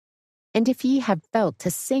heart, and if ye have felt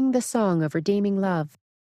to sing the song of redeeming love,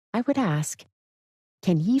 I would ask,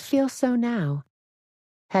 Can ye feel so now?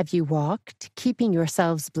 Have ye walked, keeping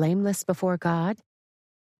yourselves blameless before God?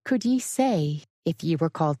 Could ye say, if ye were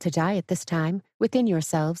called to die at this time, within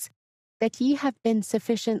yourselves, that ye have been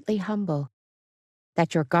sufficiently humble,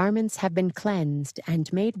 that your garments have been cleansed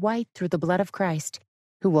and made white through the blood of Christ,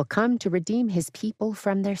 who will come to redeem his people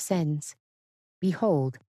from their sins?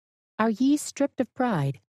 Behold, are ye stripped of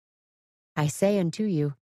pride? I say unto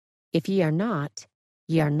you, if ye are not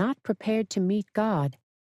prepared to meet God.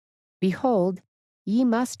 Behold, ye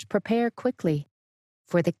must prepare quickly,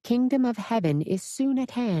 for the kingdom of heaven is soon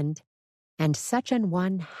at hand, and such an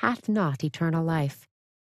one hath not eternal life.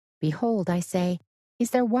 Behold, I say,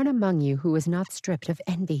 is there one among you who is not stripped of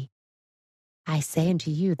envy? I say unto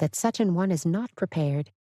you that such an one is not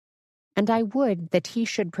prepared. And I would that he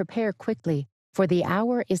should prepare quickly, for the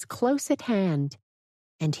hour is close at hand,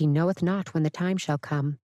 and he knoweth not when the time shall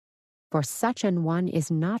come. For such an one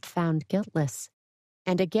is not found guiltless.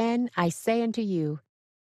 And again I say unto you,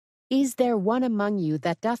 is there one among you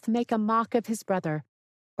that doth make a mock of his brother,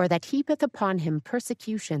 or that heapeth upon him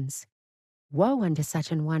persecutions? Woe unto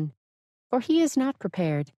such an one, for he is not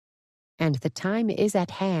prepared. And the time is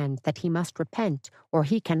at hand that he must repent, or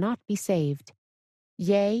he cannot be saved.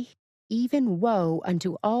 Yea, even woe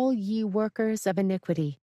unto all ye workers of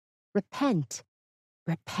iniquity. Repent,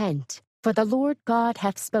 repent, for the Lord God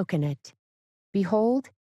hath spoken it. Behold,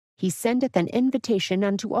 he sendeth an invitation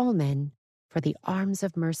unto all men, for the arms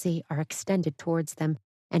of mercy are extended towards them.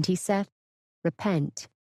 And he saith, Repent,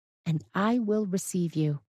 and I will receive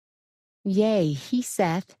you. Yea, he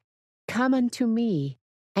saith, Come unto me,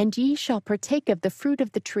 and ye shall partake of the fruit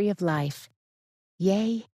of the tree of life.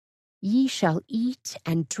 Yea, ye shall eat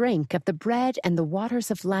and drink of the bread and the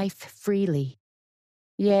waters of life freely.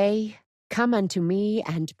 Yea, come unto me,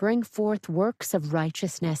 and bring forth works of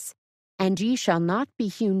righteousness, and ye shall not be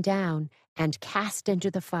hewn down and cast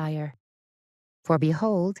into the fire. For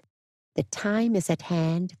behold, the time is at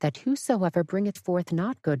hand that whosoever bringeth forth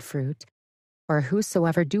not good fruit, or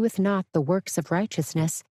whosoever doeth not the works of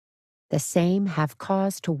righteousness, the same have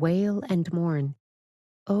cause to wail and mourn.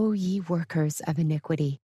 O ye workers of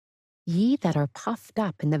iniquity, ye that are puffed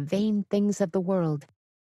up in the vain things of the world,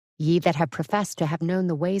 ye that have professed to have known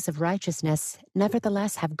the ways of righteousness,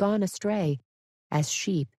 nevertheless have gone astray, as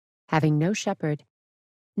sheep, having no shepherd.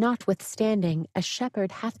 Notwithstanding, a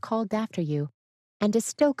shepherd hath called after you, and is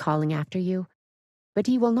still calling after you, but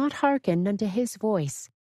ye will not hearken unto his voice.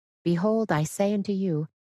 Behold, I say unto you,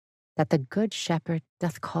 that the good shepherd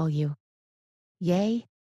doth call you. Yea,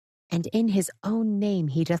 and in his own name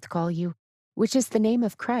he doth call you, which is the name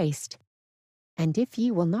of Christ. And if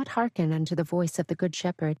ye will not hearken unto the voice of the good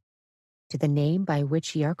shepherd, to the name by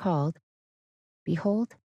which ye are called,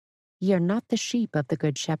 behold, ye are not the sheep of the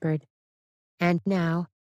good shepherd. And now,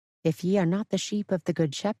 if ye are not the sheep of the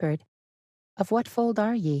good shepherd, of what fold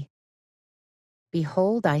are ye?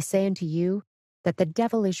 Behold, I say unto you, that the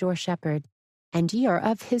devil is your shepherd, and ye are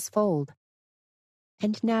of his fold.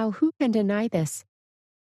 And now who can deny this?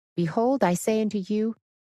 Behold, I say unto you,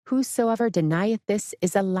 whosoever denieth this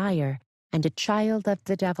is a liar, and a child of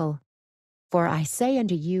the devil. For I say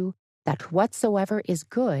unto you, that whatsoever is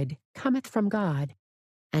good cometh from God,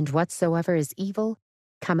 and whatsoever is evil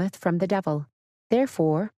cometh from the devil.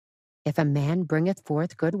 Therefore, if a man bringeth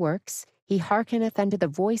forth good works, he hearkeneth unto the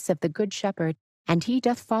voice of the good shepherd, and he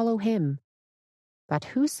doth follow him. But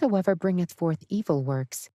whosoever bringeth forth evil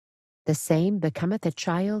works, the same becometh a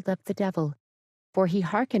child of the devil, for he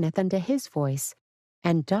hearkeneth unto his voice,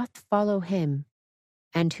 and doth follow him.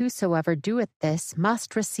 And whosoever doeth this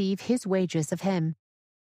must receive his wages of him.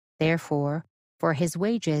 Therefore, for his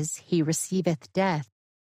wages he receiveth death,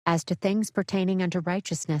 as to things pertaining unto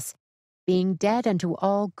righteousness, being dead unto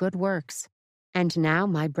all good works. And now,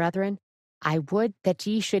 my brethren, I would that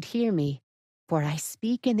ye should hear me, for I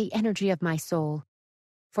speak in the energy of my soul.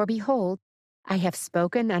 For behold, I have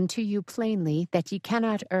spoken unto you plainly that ye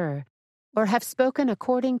cannot err, or have spoken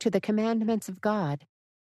according to the commandments of God.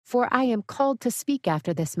 For I am called to speak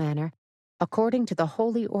after this manner, according to the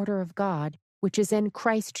holy order of God, which is in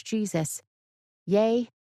Christ Jesus. Yea,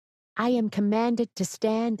 I am commanded to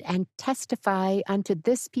stand and testify unto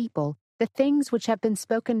this people the things which have been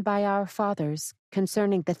spoken by our fathers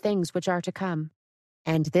concerning the things which are to come.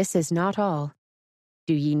 And this is not all.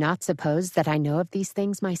 Do ye not suppose that I know of these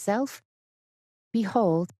things myself?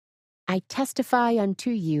 Behold, I testify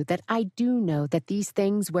unto you that I do know that these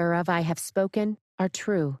things whereof I have spoken are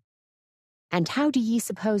true. And how do ye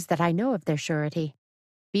suppose that I know of their surety?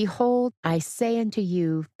 Behold, I say unto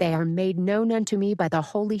you, they are made known unto me by the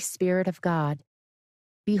Holy Spirit of God.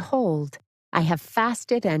 Behold, I have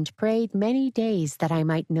fasted and prayed many days that I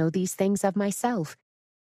might know these things of myself,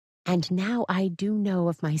 And now I do know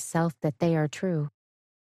of myself that they are true.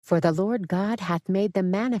 For the Lord God hath made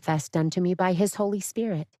them manifest unto me by his Holy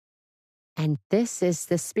Spirit. And this is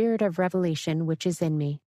the spirit of revelation which is in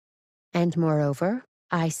me. And moreover,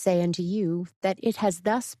 I say unto you that it has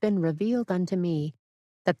thus been revealed unto me,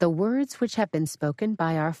 that the words which have been spoken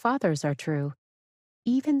by our fathers are true.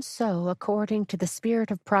 Even so, according to the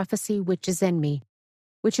spirit of prophecy which is in me,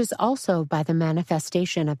 which is also by the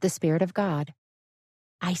manifestation of the Spirit of God.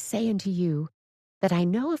 I say unto you, that I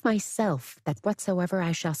know of myself that whatsoever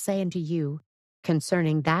I shall say unto you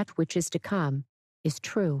concerning that which is to come is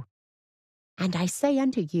true. And I say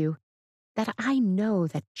unto you, that I know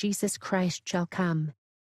that Jesus Christ shall come,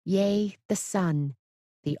 yea, the Son,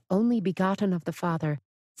 the only begotten of the Father,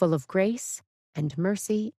 full of grace and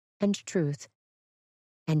mercy and truth.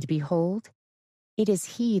 And behold, it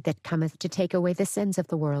is he that cometh to take away the sins of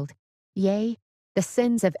the world, yea, the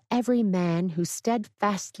sins of every man who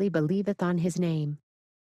steadfastly believeth on his name.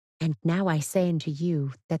 And now I say unto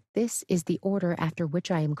you that this is the order after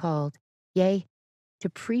which I am called, yea, to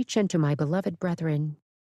preach unto my beloved brethren,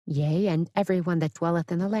 yea, and every one that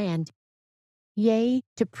dwelleth in the land, yea,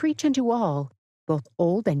 to preach unto all, both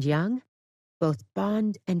old and young, both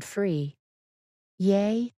bond and free.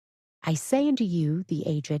 Yea, I say unto you, the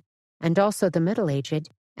aged, and also the middle-aged,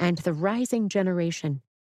 and the rising generation,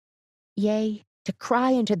 yea, to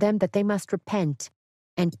cry unto them that they must repent,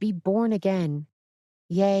 and be born again.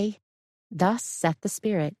 Yea, thus saith the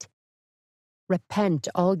Spirit, repent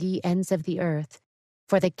all ye ends of the earth,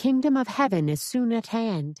 for the kingdom of heaven is soon at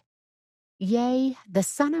hand. Yea, the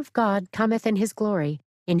Son of God cometh in his glory,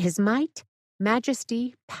 in his might,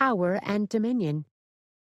 majesty, power, and dominion.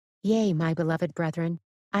 Yea, my beloved brethren,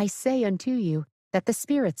 I say unto you that the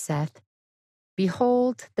Spirit saith,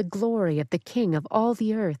 behold the glory of the King of all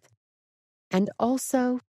the earth. And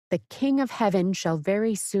also the King of heaven shall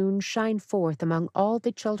very soon shine forth among all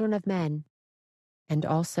the children of men. And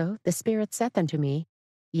also the Spirit saith unto me,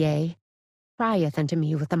 yea, crieth unto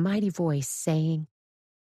me with a mighty voice, saying,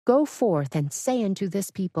 go forth and say unto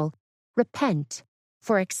this people, repent,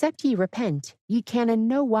 for except ye repent, ye can in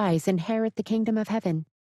no wise inherit the kingdom of heaven.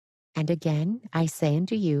 And again I say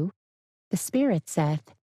unto you, the Spirit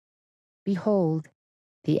saith, behold,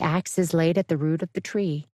 the axe is laid at the root of the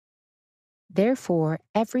tree. Therefore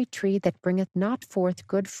every tree that bringeth not forth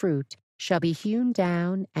good fruit shall be hewn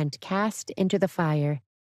down and cast into the fire,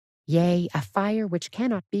 yea, a fire which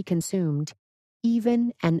cannot be consumed,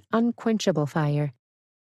 even an unquenchable fire.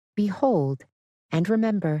 Behold, and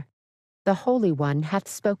remember, the Holy One hath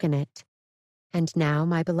spoken it. And now,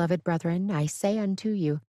 my beloved brethren, I say unto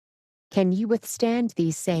you, can ye withstand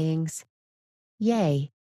these sayings?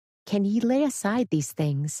 Yea, can ye lay aside these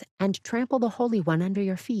things, and trample the Holy One under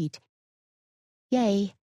your feet?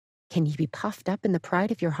 Yea, can ye be puffed up in the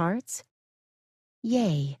pride of your hearts?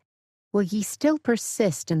 Yea, will ye still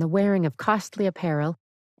persist in the wearing of costly apparel,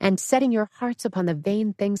 and setting your hearts upon the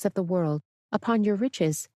vain things of the world, upon your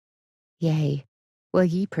riches? Yea, will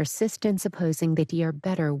ye persist in supposing that ye are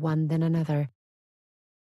better one than another?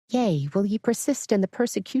 Yea, will ye persist in the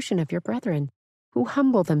persecution of your brethren, who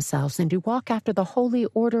humble themselves and do walk after the holy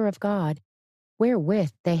order of God,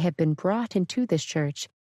 wherewith they have been brought into this church,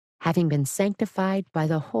 having been sanctified by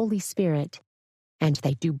the Holy Spirit, and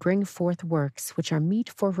they do bring forth works which are meet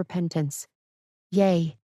for repentance?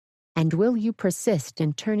 Yea, and will you persist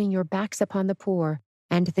in turning your backs upon the poor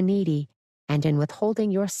and the needy, and in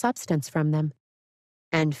withholding your substance from them?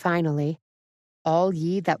 And finally, all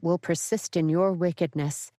ye that will persist in your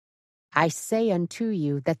wickedness, I say unto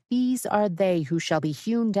you that these are they who shall be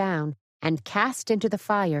hewn down and cast into the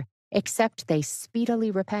fire, except they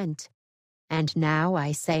speedily repent. And now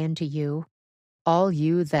I say unto you, all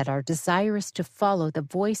you that are desirous to follow the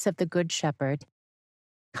voice of the Good Shepherd,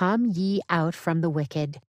 come ye out from the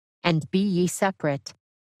wicked, and be ye separate,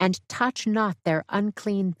 and touch not their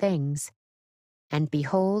unclean things. And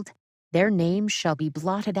behold, their names shall be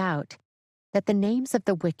blotted out, that the names of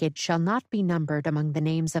the wicked shall not be numbered among the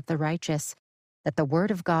names of the righteous, that the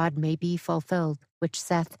word of God may be fulfilled, which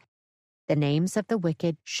saith, the names of the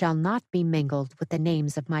wicked shall not be mingled with the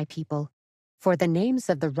names of my people. For the names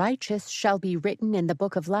of the righteous shall be written in the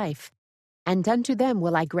book of life, and unto them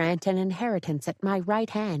will I grant an inheritance at my right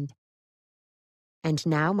hand. And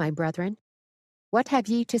now, my brethren, what have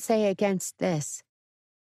ye to say against this?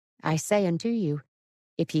 I say unto you,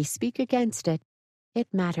 if ye speak against it,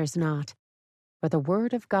 it matters not. For the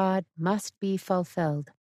word of God must be fulfilled.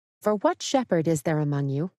 For what shepherd is there among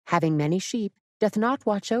you, having many sheep, doth not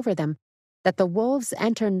watch over them, that the wolves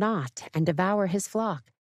enter not and devour his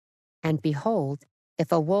flock? And behold,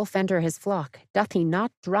 if a wolf enter his flock, doth he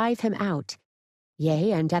not drive him out?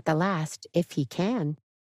 Yea, and at the last, if he can,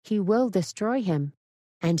 he will destroy him.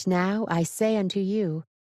 And now I say unto you,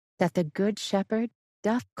 that the good shepherd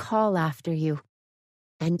doth call after you.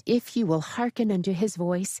 And if you will hearken unto his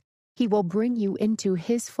voice, he will bring you into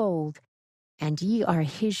his fold, and ye are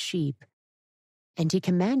his sheep. And he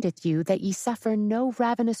commandeth you that ye suffer no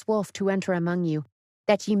ravenous wolf to enter among you,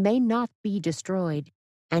 that ye may not be destroyed.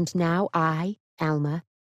 And now I, Alma,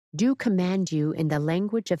 do command you in the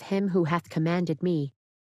language of him who hath commanded me,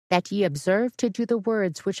 that ye observe to do the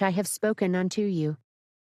words which I have spoken unto you.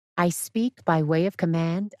 I speak by way of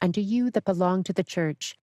command unto you that belong to the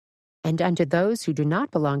church, and unto those who do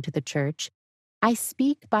not belong to the church, I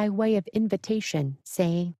speak by way of invitation,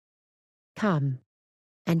 saying, Come,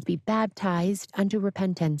 and be baptized unto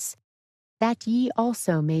repentance, that ye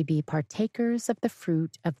also may be partakers of the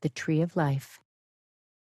fruit of the tree of life.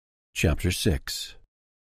 Chapter 6.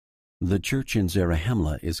 The church in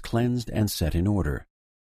Zarahemla is cleansed and set in order.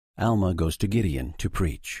 Alma goes to Gideon to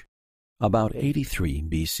preach. About 83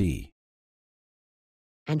 B.C.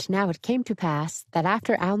 And now it came to pass that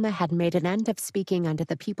after Alma had made an end of speaking unto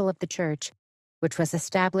the people of the church, which was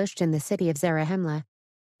established in the city of Zarahemla,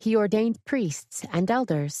 he ordained priests and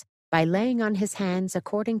elders, by laying on his hands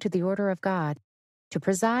according to the order of God, to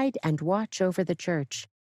preside and watch over the church.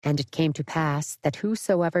 And it came to pass that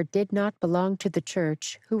whosoever did not belong to the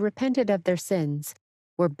church, who repented of their sins,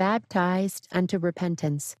 were baptized unto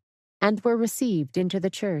repentance, and were received into the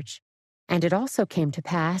church. And it also came to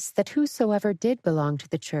pass that whosoever did belong to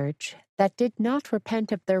the church, that did not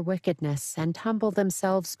repent of their wickedness and humble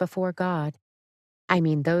themselves before God, I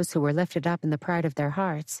mean those who were lifted up in the pride of their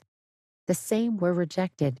hearts, the same were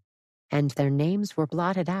rejected, and their names were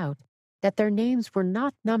blotted out, that their names were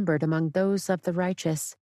not numbered among those of the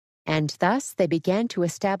righteous. And thus they began to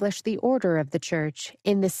establish the order of the church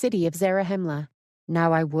in the city of Zarahemla.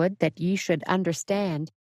 Now I would that ye should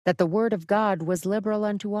understand that the word of God was liberal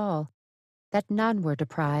unto all, that none were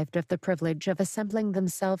deprived of the privilege of assembling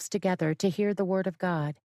themselves together to hear the word of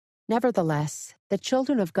God. Nevertheless, the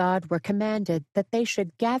children of God were commanded that they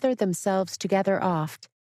should gather themselves together oft,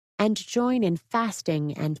 and join in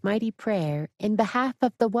fasting and mighty prayer in behalf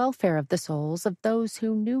of the welfare of the souls of those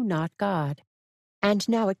who knew not God. And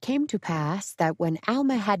now it came to pass that when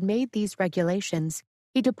Alma had made these regulations,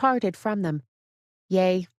 he departed from them,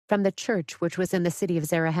 yea, from the church which was in the city of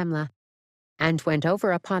Zarahemla, and went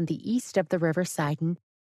over upon the east of the river Sidon,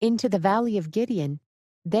 into the valley of Gideon,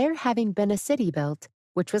 there having been a city built,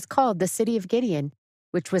 which was called the city of Gideon,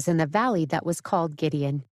 which was in the valley that was called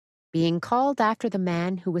Gideon, being called after the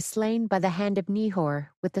man who was slain by the hand of Nehor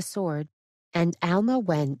with the sword. And Alma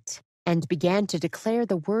went and began to declare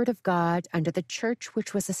the word of God unto the church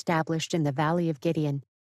which was established in the valley of Gideon,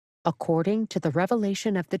 according to the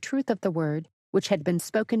revelation of the truth of the word which had been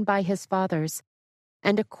spoken by his fathers,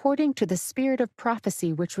 and according to the spirit of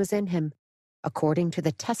prophecy which was in him, according to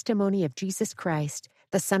the testimony of Jesus Christ,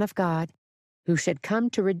 the Son of God, who should come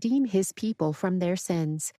to redeem his people from their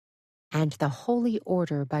sins, and the holy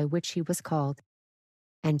order by which he was called.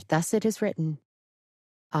 And thus it is written,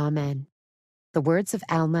 Amen. The words of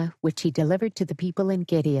Alma which he delivered to the people in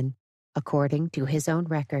Gideon, according to his own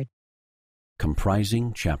record.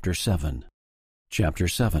 Comprising Chapter 7. Chapter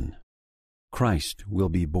 7. Christ will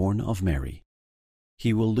be born of Mary.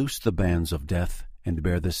 He will loose the bands of death and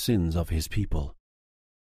bear the sins of his people.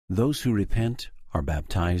 Those who repent, are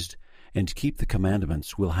baptized, and keep the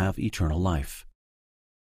commandments will have eternal life.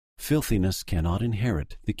 Filthiness cannot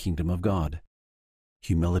inherit the kingdom of God.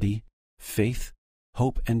 Humility, faith,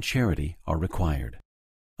 hope, and charity are required.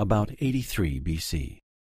 About 83 B.C.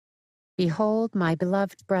 Behold, my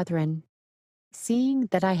beloved brethren, seeing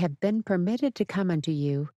that I have been permitted to come unto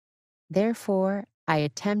you, therefore I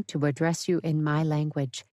attempt to address you in my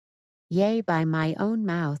language, yea, by my own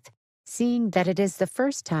mouth, seeing that it is the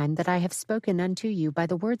first time that I have spoken unto you by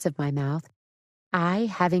the words of my mouth, I,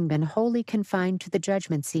 having been wholly confined to the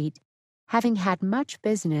judgment seat, having had much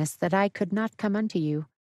business that I could not come unto you.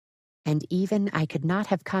 And even I could not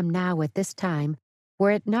have come now at this time,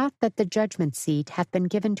 were it not that the judgment seat hath been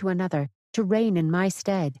given to another, to reign in my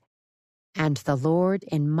stead. And the Lord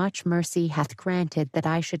in much mercy hath granted that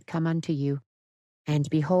I should come unto you. And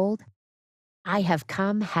behold, I have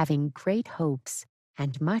come having great hopes,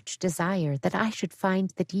 and much desire that I should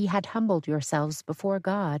find that ye had humbled yourselves before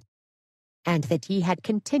God, and that ye had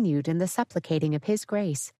continued in the supplicating of his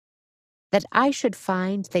grace, that I should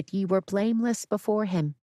find that ye were blameless before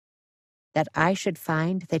him, that I should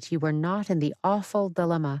find that ye were not in the awful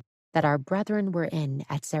dilemma that our brethren were in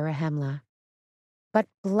at Zarahemla. But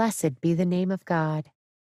blessed be the name of God,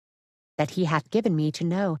 that he hath given me to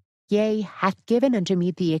know, yea, hath given unto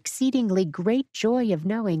me the exceedingly great joy of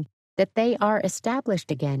knowing that they are established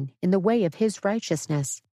again in the way of his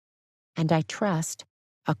righteousness. And I trust,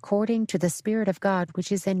 according to the Spirit of God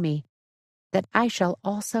which is in me, that I shall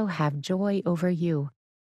also have joy over you.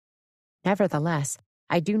 Nevertheless,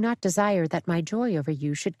 I do not desire that my joy over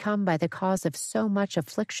you should come by the cause of so much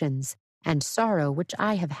afflictions and sorrow which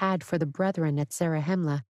I have had for the brethren at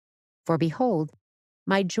Zarahemla. For behold,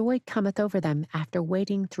 my joy cometh over them after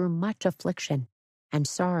waiting through much affliction and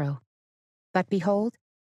sorrow. But behold,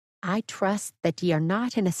 I trust that ye are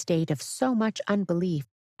not in a state of so much unbelief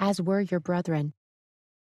as were your brethren.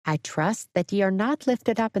 I trust that ye are not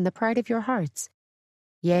lifted up in the pride of your hearts.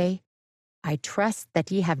 Yea, I trust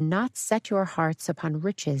that ye have not set your hearts upon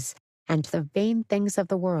riches and the vain things of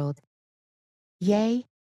the world. Yea,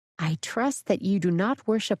 I trust that ye do not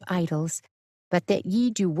worship idols, but that ye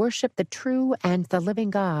do worship the true and the living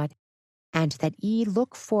God, and that ye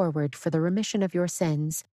look forward for the remission of your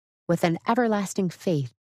sins with an everlasting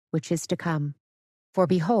faith which is to come. For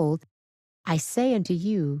behold, I say unto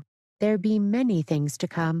you, there be many things to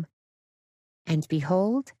come. And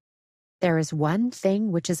behold, there is one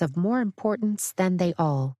thing which is of more importance than they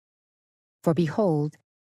all. For behold,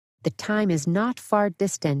 the time is not far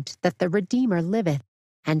distant that the Redeemer liveth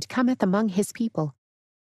and cometh among his people.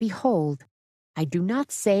 Behold, I do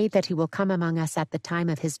not say that he will come among us at the time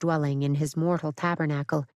of his dwelling in his mortal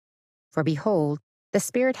tabernacle. For behold, the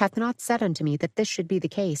Spirit hath not said unto me that this should be the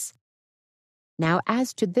case. Now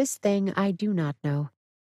as to this thing I do not know.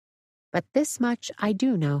 But this much I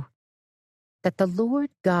do know, that the Lord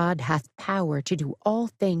God hath power to do all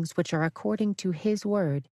things which are according to his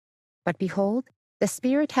word. But behold, the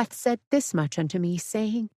Spirit hath said this much unto me,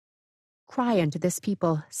 saying, Cry unto this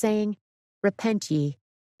people, saying, Repent ye,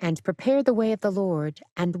 and prepare the way of the Lord,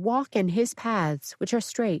 and walk in his paths which are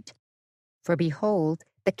straight. For behold,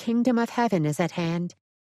 the kingdom of heaven is at hand,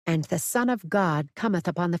 and the Son of God cometh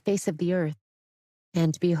upon the face of the earth.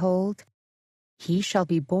 And behold, he shall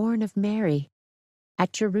be born of Mary,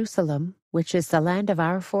 at Jerusalem, which is the land of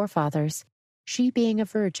our forefathers, she being a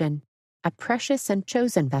virgin, a precious and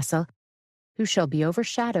chosen vessel, who shall be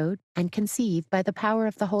overshadowed and conceive by the power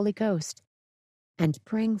of the Holy Ghost, and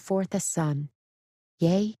bring forth a son,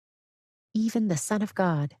 yea, even the Son of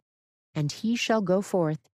God. And he shall go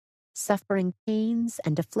forth, suffering pains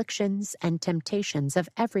and afflictions and temptations of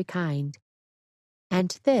every kind.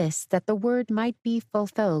 And this, that the word might be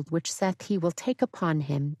fulfilled, which saith, He will take upon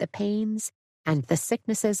him the pains and the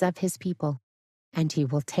sicknesses of his people, and he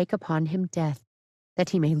will take upon him death,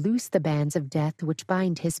 that he may loose the bands of death which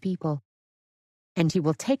bind his people. And he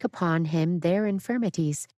will take upon him their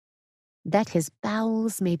infirmities, that his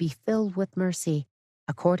bowels may be filled with mercy,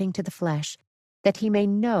 according to the flesh, that he may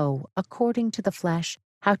know, according to the flesh,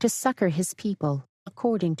 how to succor his people,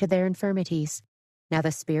 according to their infirmities. Now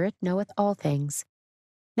the Spirit knoweth all things.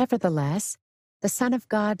 Nevertheless, the Son of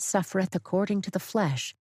God suffereth according to the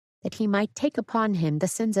flesh, that he might take upon him the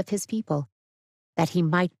sins of his people, that he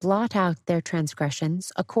might blot out their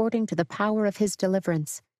transgressions according to the power of his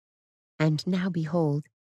deliverance. And now behold,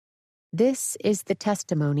 this is the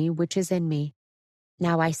testimony which is in me.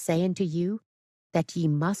 Now I say unto you, that ye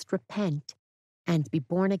must repent, and be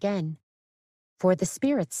born again. For the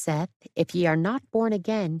Spirit saith, If ye are not born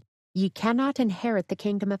again, ye cannot inherit the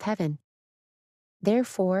kingdom of heaven.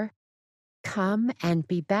 Therefore, come and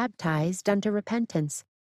be baptized unto repentance,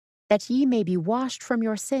 that ye may be washed from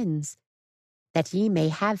your sins, that ye may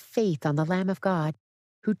have faith on the Lamb of God,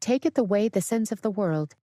 who taketh away the sins of the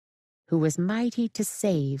world, who is mighty to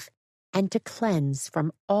save and to cleanse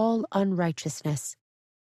from all unrighteousness.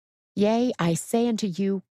 Yea, I say unto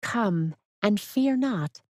you, come, and fear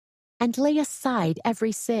not, and lay aside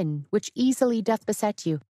every sin which easily doth beset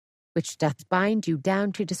you, which doth bind you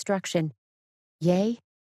down to destruction. Yea,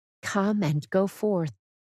 come and go forth,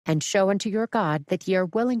 and show unto your God that ye are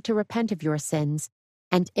willing to repent of your sins,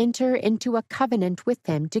 and enter into a covenant with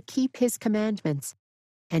him to keep his commandments,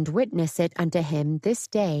 and witness it unto him this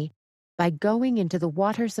day by going into the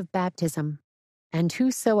waters of baptism. And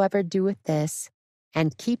whosoever doeth this,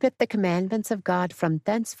 and keepeth the commandments of God from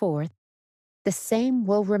thenceforth, the same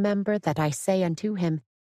will remember that I say unto him,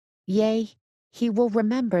 yea, he will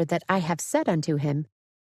remember that I have said unto him,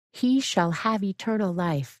 he shall have eternal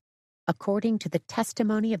life, according to the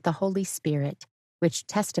testimony of the Holy Spirit, which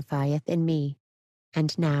testifieth in me.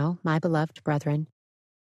 And now, my beloved brethren,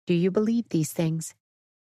 do you believe these things?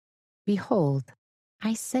 Behold,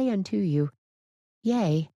 I say unto you,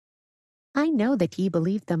 yea, I know that ye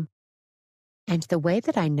believe them. And the way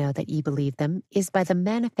that I know that ye believe them is by the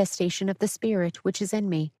manifestation of the Spirit which is in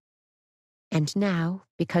me. And now,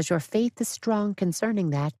 because your faith is strong concerning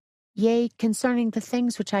that, Yea, concerning the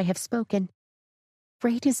things which I have spoken,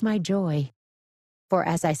 great is my joy. For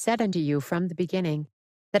as I said unto you from the beginning,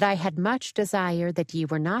 that I had much desire that ye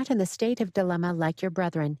were not in the state of dilemma like your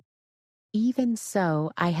brethren, even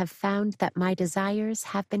so I have found that my desires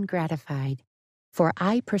have been gratified. For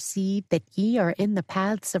I perceive that ye are in the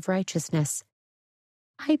paths of righteousness.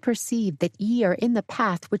 I perceive that ye are in the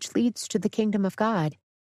path which leads to the kingdom of God.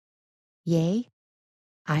 Yea,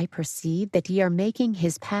 I perceive that ye are making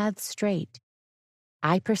his paths straight.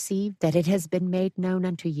 I perceive that it has been made known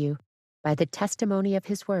unto you, by the testimony of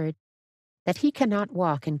his word, that he cannot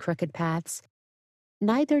walk in crooked paths,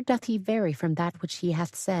 neither doth he vary from that which he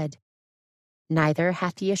hath said. Neither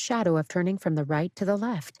hath he a shadow of turning from the right to the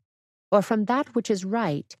left, or from that which is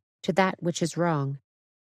right to that which is wrong.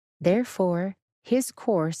 Therefore his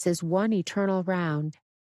course is one eternal round.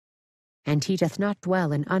 And he doth not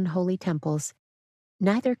dwell in unholy temples,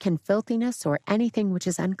 neither can filthiness or anything which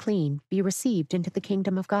is unclean be received into the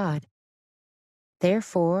kingdom of God.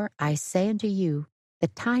 Therefore I say unto you, the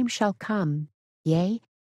time shall come, yea,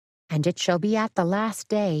 and it shall be at the last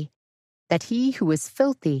day, that he who is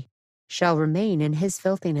filthy shall remain in his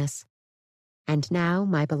filthiness. And now,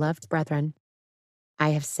 my beloved brethren, I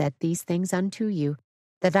have said these things unto you,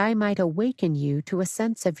 that I might awaken you to a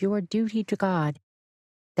sense of your duty to God,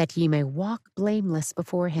 that ye may walk blameless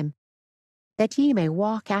before him, that ye may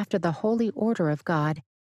walk after the holy order of God,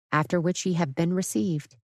 after which ye have been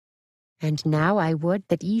received. And now I would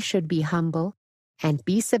that ye should be humble, and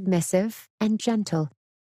be submissive and gentle,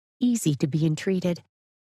 easy to be entreated,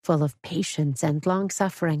 full of patience and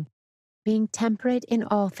long-suffering, being temperate in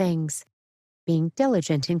all things, being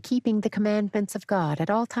diligent in keeping the commandments of God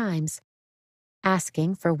at all times,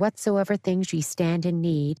 asking for whatsoever things ye stand in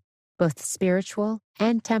need, both spiritual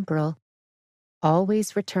and temporal,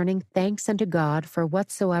 always returning thanks unto God for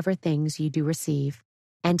whatsoever things ye do receive.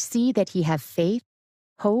 And see that ye have faith,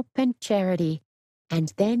 hope, and charity,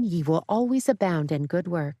 and then ye will always abound in good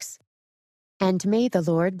works. And may the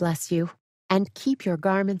Lord bless you, and keep your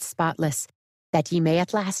garments spotless, that ye may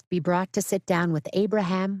at last be brought to sit down with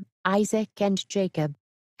Abraham, Isaac, and Jacob,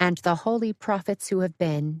 and the holy prophets who have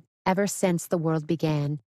been, ever since the world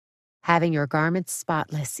began, having your garments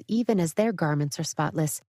spotless, even as their garments are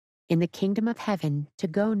spotless, in the kingdom of heaven, to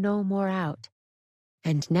go no more out.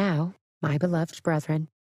 And now, my beloved brethren,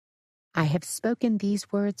 I have spoken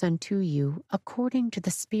these words unto you according to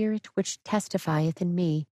the Spirit which testifieth in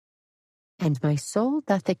me, and my soul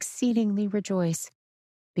doth exceedingly rejoice,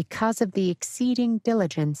 because of the exceeding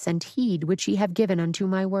diligence and heed which ye have given unto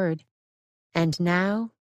my word. And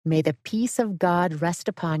now may the peace of God rest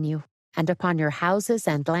upon you, and upon your houses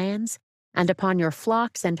and lands, and upon your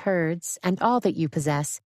flocks and herds, and all that you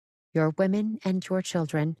possess, your women and your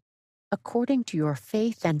children, according to your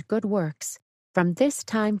faith and good works, from this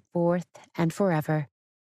time forth and forever.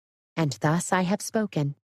 And thus I have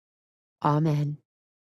spoken. Amen.